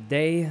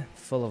 Day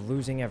full of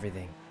losing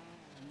everything.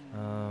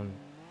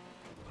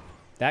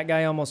 That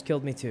guy almost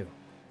killed me too.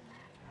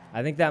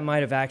 I think that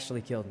might have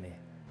actually killed me.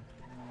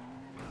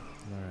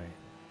 Alright.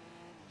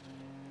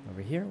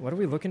 Over here, what are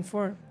we looking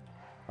for?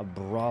 A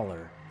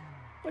brawler.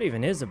 What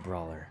even is a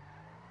brawler?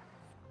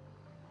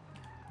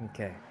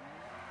 Okay.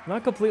 I'm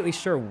not completely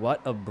sure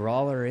what a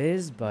brawler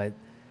is, but I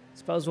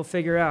suppose we'll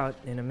figure out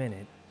in a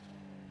minute.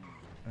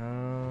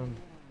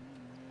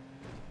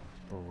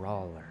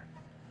 Brawler.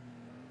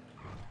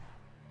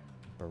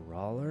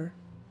 Brawler?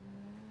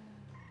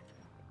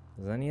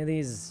 Does any of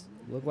these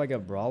look like a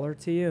brawler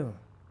to you?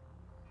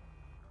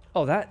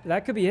 Oh,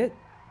 that could be it.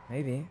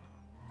 Maybe.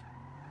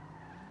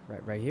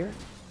 Right here.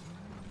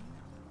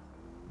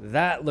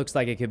 That looks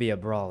like it could be a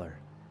brawler.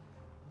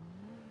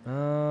 Let's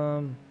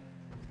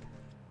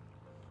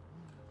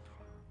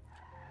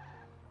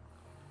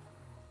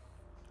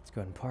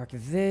go ahead and park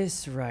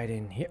this right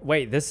in here.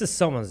 Wait, this is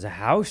someone's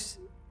house?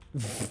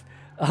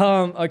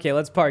 Okay,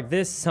 let's park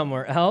this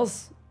somewhere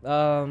else.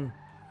 All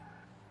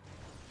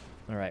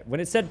right, when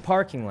it said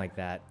parking like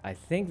that, I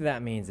think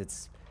that means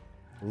it's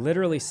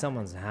literally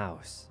someone's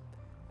house.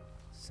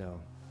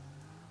 So,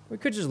 we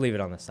could just leave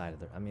it on the side of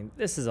the... I mean,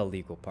 this is a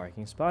legal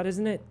parking spot,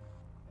 isn't it?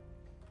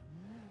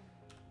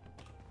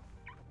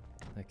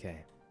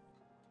 Okay.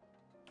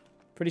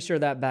 Pretty sure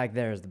that back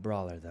there is the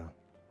brawler, though.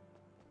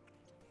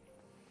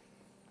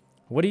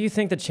 What do you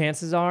think the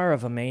chances are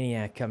of a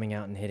maniac coming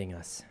out and hitting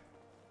us?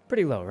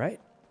 Pretty low, right?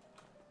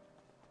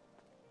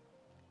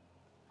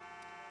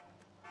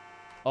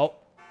 Oh.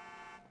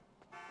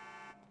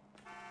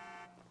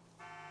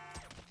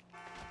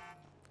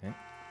 Okay.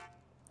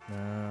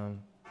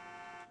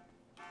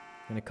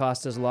 Gonna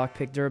cost us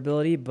lockpick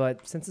durability,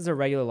 but since it's a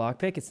regular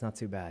lockpick, it's not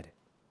too bad.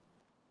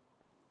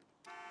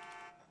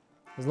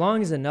 As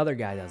long as another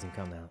guy doesn't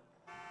come out.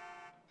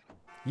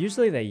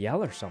 Usually they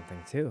yell or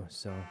something too,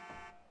 so...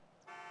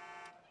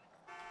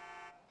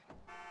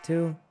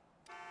 2.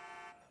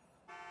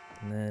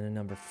 And then a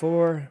number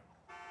 4.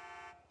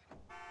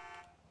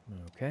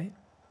 Okay.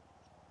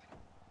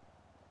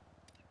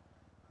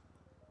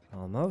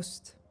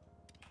 Almost.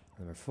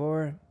 Number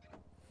 4.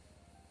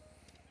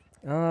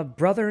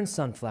 Brother and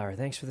Sunflower,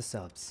 thanks for the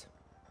subs.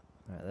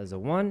 Alright, there's a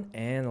 1,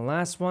 and the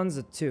last one's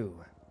a 2.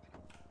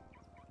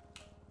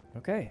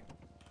 Okay.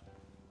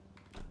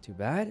 Too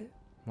bad.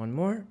 One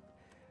more.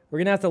 We're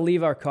gonna have to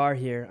leave our car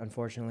here,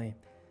 unfortunately.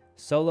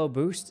 Solo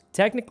boost.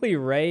 Technically,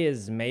 Ray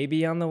is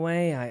maybe on the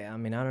way. I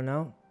mean, I don't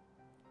know.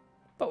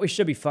 But we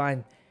should be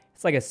fine.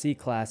 It's like a C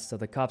class, so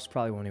the cops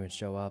probably won't even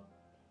show up.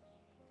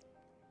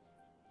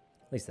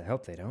 At least I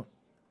hope they don't.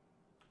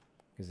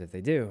 Because if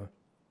they do,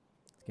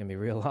 it's gonna be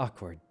real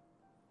awkward.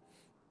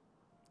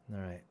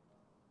 Alright.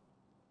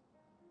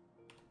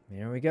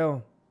 Here we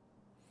go.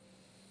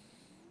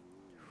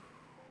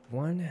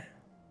 1.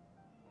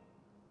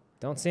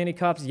 Don't see any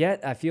cops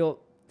yet. I feel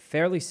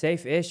fairly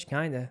safe-ish,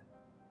 kinda.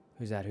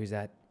 Who's that? Who's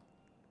that?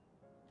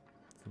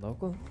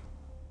 Local?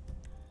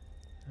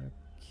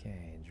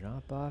 Okay,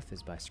 drop-off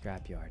is by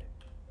Scrapyard.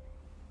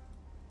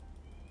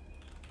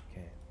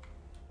 Okay.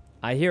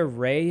 I hear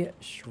Ray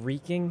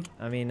shrieking.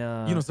 I mean,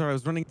 You know, sorry, I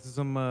was running into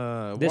some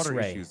water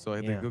issues, so I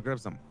had to go grab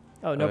some.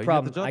 Oh, no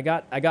problem. I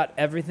got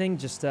everything.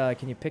 Just,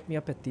 can you pick me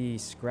up at the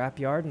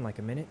Scrapyard in like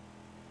a minute?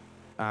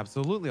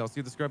 Absolutely. I'll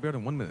see you at the Scrapyard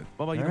in 1 minute.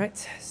 Bye-bye. All right.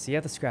 See you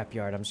at the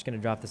Scrapyard. I'm just going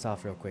to drop this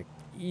off real quick.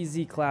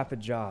 Easy clap a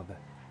job.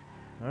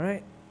 All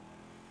right.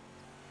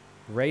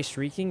 Ray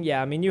shrieking?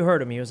 Yeah, I mean, you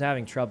heard him. He was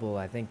having trouble.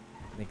 I think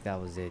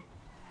that was it.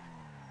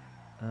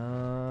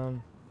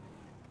 All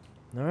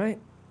right.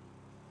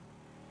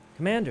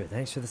 Commander,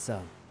 thanks for the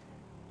sub.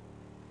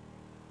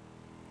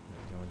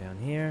 Going down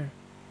here.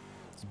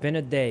 It's been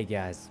a day,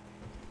 guys.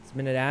 It's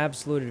been an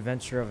absolute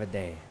adventure of a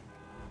day.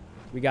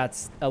 We got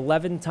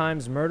 11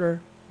 times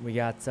murder. We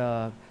got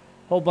a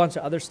whole bunch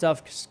of other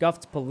stuff.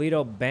 Scuffed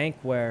Polito Bank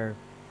where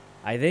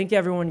I think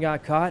everyone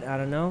got caught. I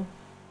don't know.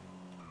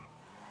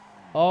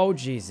 Oh,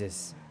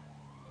 Jesus.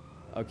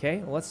 Okay,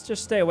 well, let's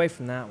just stay away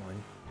from that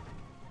one.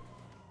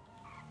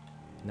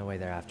 No way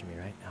they're after me,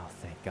 right? Oh,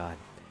 thank God.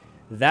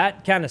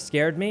 That kind of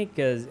scared me,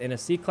 because in a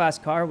C-Class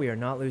car, we are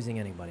not losing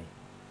anybody.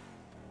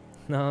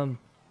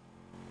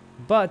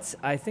 But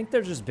I think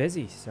they're just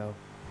busy, so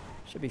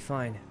should be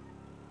fine.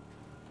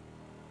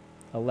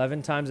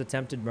 11 times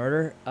attempted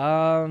murder.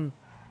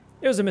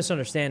 It was a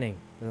misunderstanding,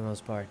 for the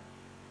most part.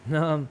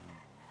 All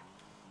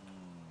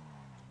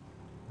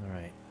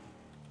right.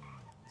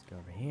 Let's go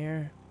over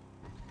here.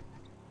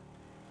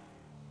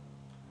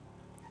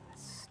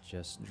 Let's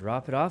just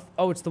drop it off.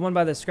 Oh, it's the one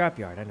by the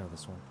scrapyard. I know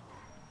this one.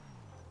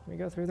 Can we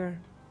go through there?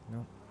 No.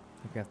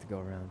 I think we have to go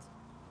around.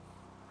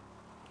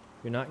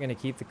 You're not going to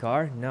keep the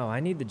car? No, I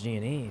need the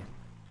G&E.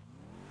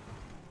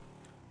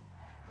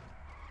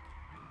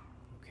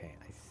 Okay,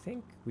 I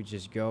think we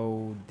just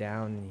go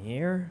down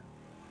here.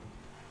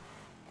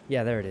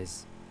 Yeah, there it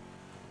is.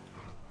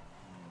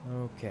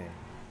 Okay.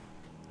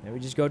 Then we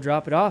just go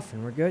drop it off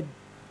and we're good.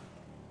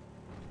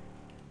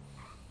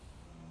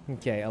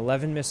 Okay,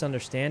 11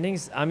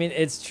 misunderstandings. I mean,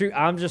 it's true.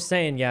 I'm just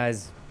saying,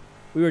 guys.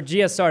 We were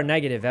GSR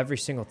negative every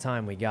single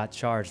time we got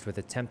charged with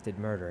attempted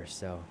murder,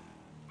 so...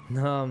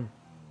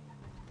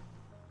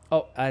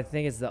 Oh, I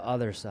think it's the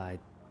other side.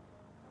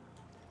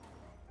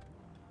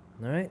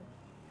 Alright.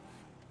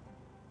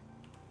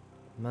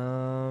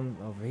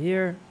 Over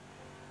here.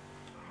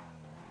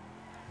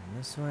 And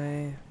this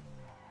way.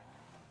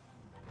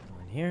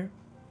 Going here.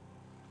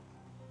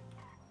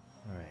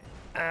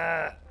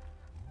 Alright.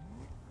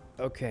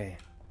 Okay.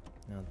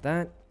 Now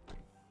that.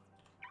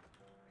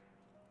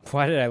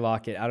 Why did I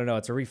lock it? I don't know.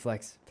 It's a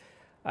reflex.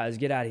 Alright, let's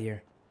get out of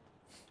here.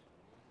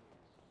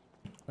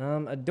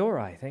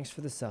 Adorai, thanks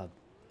for the sub.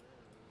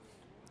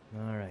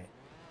 Alright.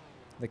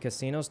 The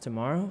casino's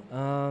tomorrow?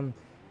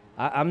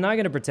 I'm not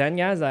going to pretend,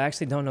 guys. I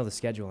actually don't know the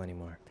schedule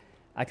anymore.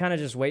 I kind of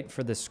just wait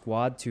for the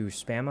squad to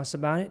spam us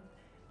about it.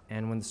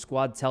 And when the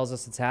squad tells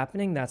us it's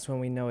happening, that's when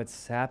we know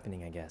it's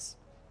happening, I guess.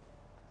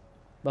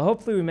 But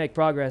hopefully we make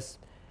progress.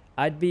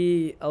 I'd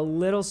be a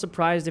little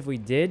surprised if we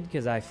did,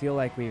 because I feel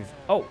like we've...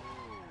 Oh!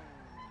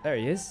 There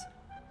he is.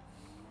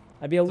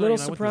 I'd be a little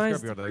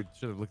surprised. I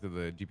should have looked at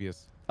the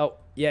GPS. Oh,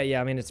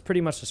 yeah. I mean, it's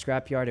pretty much the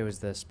scrapyard. It was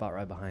the spot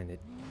right behind it.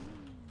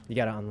 You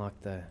gotta unlock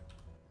the...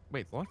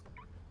 Wait, what?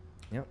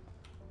 Yep.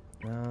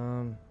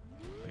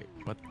 Wait,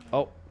 what?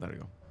 Oh. There we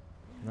go.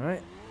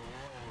 Alright.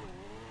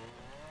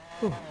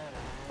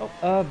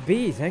 Oh,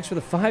 B. Thanks for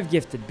the 5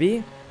 gifted,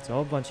 B. It's a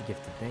whole bunch of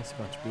gifted. Thanks a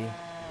bunch, B.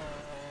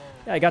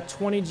 Yeah, I got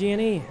 20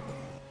 G&E.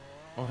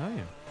 Oh, hell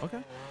yeah.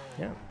 Okay.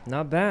 Yeah,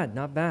 not bad,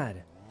 not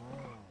bad.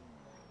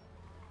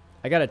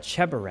 I got a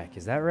Chebarek.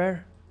 Is that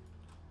rare?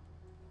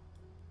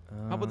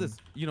 How about this?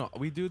 You know,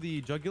 we do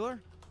the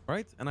jugular,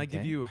 right? And I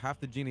give you half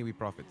the genie we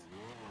profit.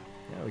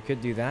 Yeah, we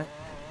could do that.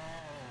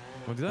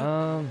 Want to do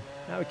that?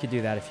 Yeah, we could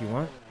do that if you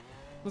want.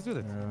 Let's do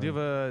that. Do you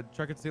have a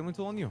tracker sailing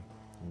tool on you?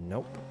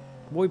 Nope.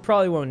 Well, we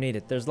probably won't need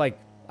it. There's like,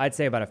 I'd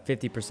say about a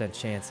 50%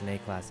 chance an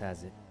A-class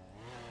has it.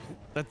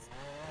 That's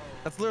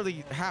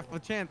literally half a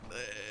chance.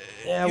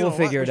 Yeah, we'll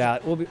figure it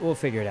out. We'll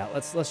figure it out.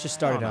 Let's just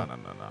start it out. No.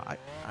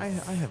 I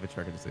have a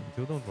tracker sailing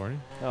tool. Don't worry.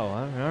 Oh,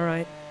 all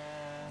right.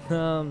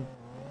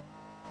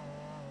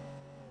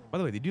 By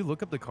the way, did you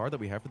look up the car that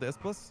we have for the S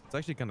Plus? It's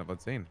actually kind of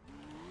insane.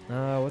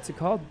 What's it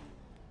called?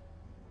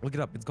 Look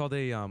it up. It's called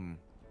a I mean,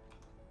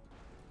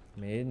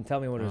 you didn't tell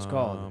me what it was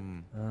called.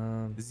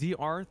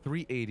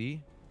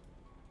 ZR380.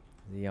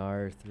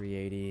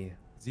 ZR380.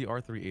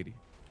 ZR380.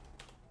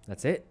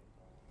 That's it?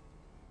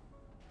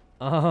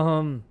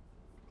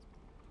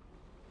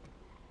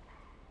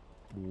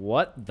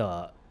 What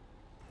the?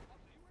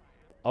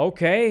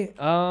 Okay.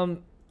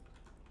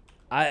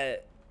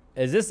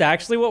 Is this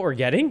actually what we're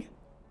getting?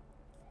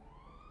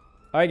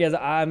 All right, guys.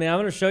 I mean, I'm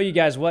gonna show you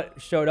guys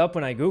what showed up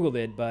when I Googled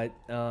it, but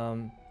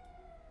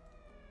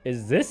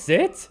is this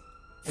it?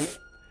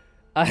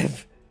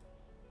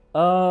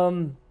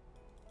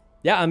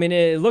 Yeah. I mean,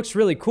 it looks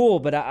really cool,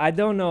 but I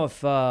don't know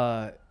if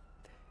I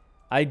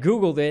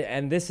Googled it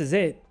and this is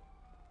it.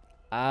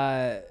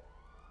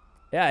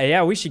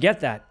 Yeah, we should get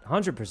that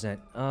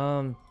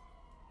 100%.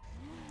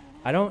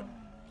 I don't.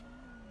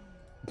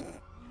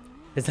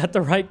 Is that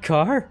the right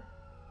car?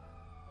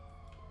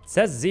 It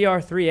says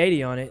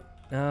ZR380 on it.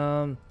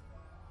 Yeah,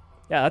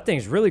 that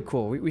thing's really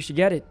cool. We should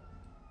get it.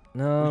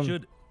 We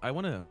should. I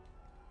wanna.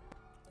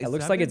 It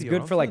looks like it's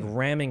good for like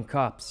ramming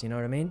cops. You know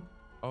what I mean?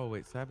 Oh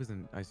wait, Sab is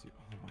in ICU.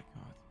 Oh my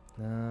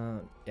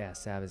god. Yeah,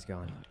 Sab is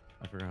gone.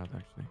 I forgot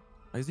actually.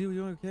 ICU,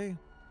 you okay?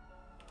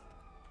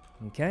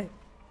 Okay.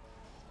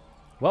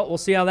 Well, we'll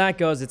see how that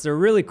goes. It's a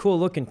really cool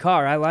looking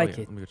car. I like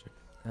it. Let me go check.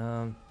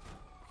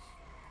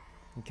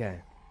 Okay.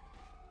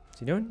 What's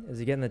he doing? Is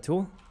he getting the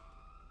tool?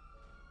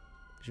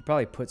 We should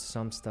probably put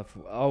some stuff.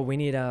 Oh, we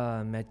need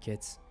med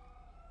kits.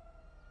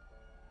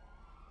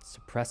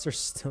 Suppressor's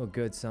still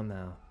good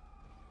somehow.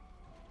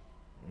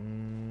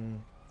 Well,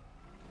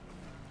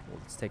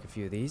 let's take a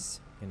few of these.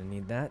 Gonna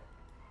need that.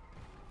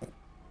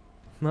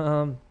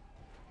 Let's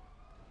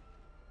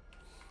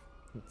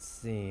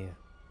see.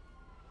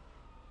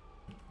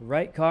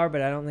 Right car,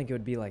 but I don't think it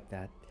would be like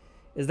that.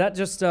 Is that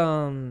just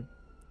some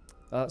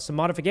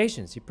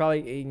modifications? You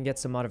can get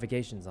some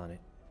modifications on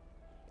it,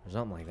 or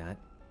something like that.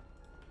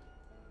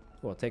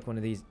 Cool, I'll take one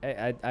of these.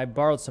 I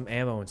borrowed some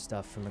ammo and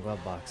stuff from the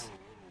glove box.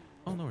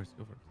 Oh, no worries.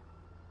 Go for it.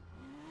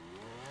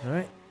 All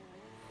right.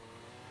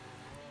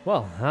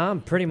 Well,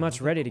 I'm pretty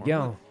much ready to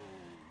go.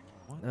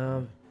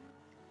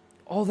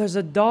 Oh, there's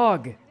a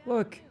dog.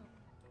 Look.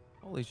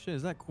 Holy shit,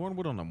 is that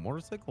Cornwood on a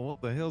motorcycle?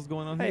 What the hell's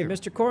going on Hey, here?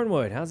 Mr.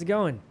 Cornwood, how's it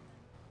going?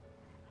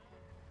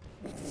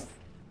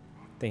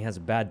 Thing has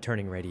a bad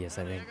turning radius,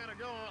 I think.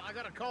 I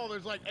gotta call.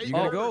 There's like 8. You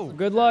gotta go.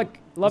 Good luck.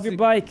 Love your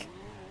bike.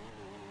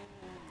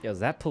 Yo, is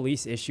that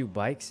police issue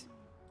bikes?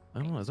 I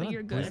don't know. Is that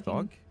a police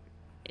dog?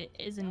 It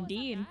is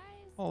indeed.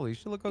 Holy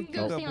shit, look how cute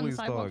Go that stay on the police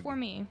sidewalk dog. for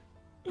me.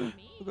 Look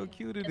how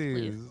cute it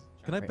Yes, is.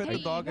 Can I pet the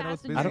dog? I know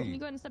it's busy.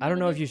 I don't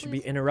know if you should be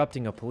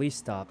interrupting a police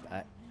stop.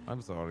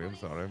 I'm sorry.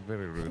 I'm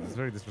very rude. It's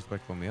very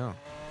disrespectful of me, huh?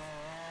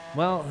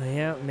 Well,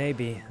 yeah,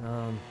 maybe.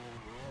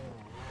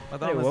 But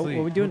Hey, what honestly,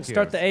 are we doing? who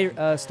Start the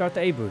cares? start the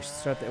A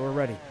boost. We're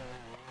ready.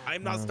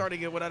 I'm not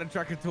starting it without a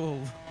tracker tool.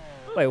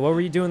 Wait, what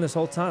were you doing this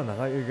whole time? I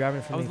thought you were grabbing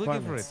it from I the was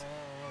looking for apartments.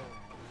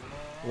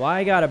 it. Well,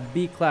 I got a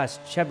B-class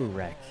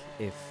Cheburek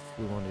if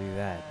we want to do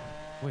that.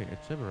 Wait,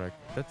 a Cheburek?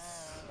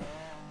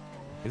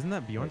 Isn't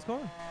that Bjorn's car?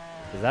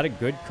 Is that a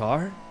good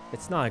car?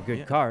 It's not a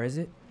good car, is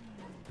it?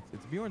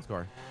 It's Bjorn's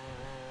car.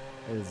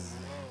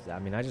 I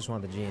mean, I just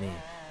want the G&E.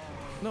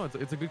 No,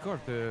 it's a good car.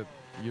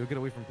 You'll get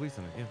away from police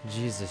in it, yeah.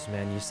 Jesus,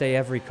 man, you say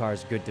every car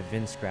is good to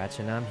VIN scratch,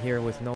 and I'm here with no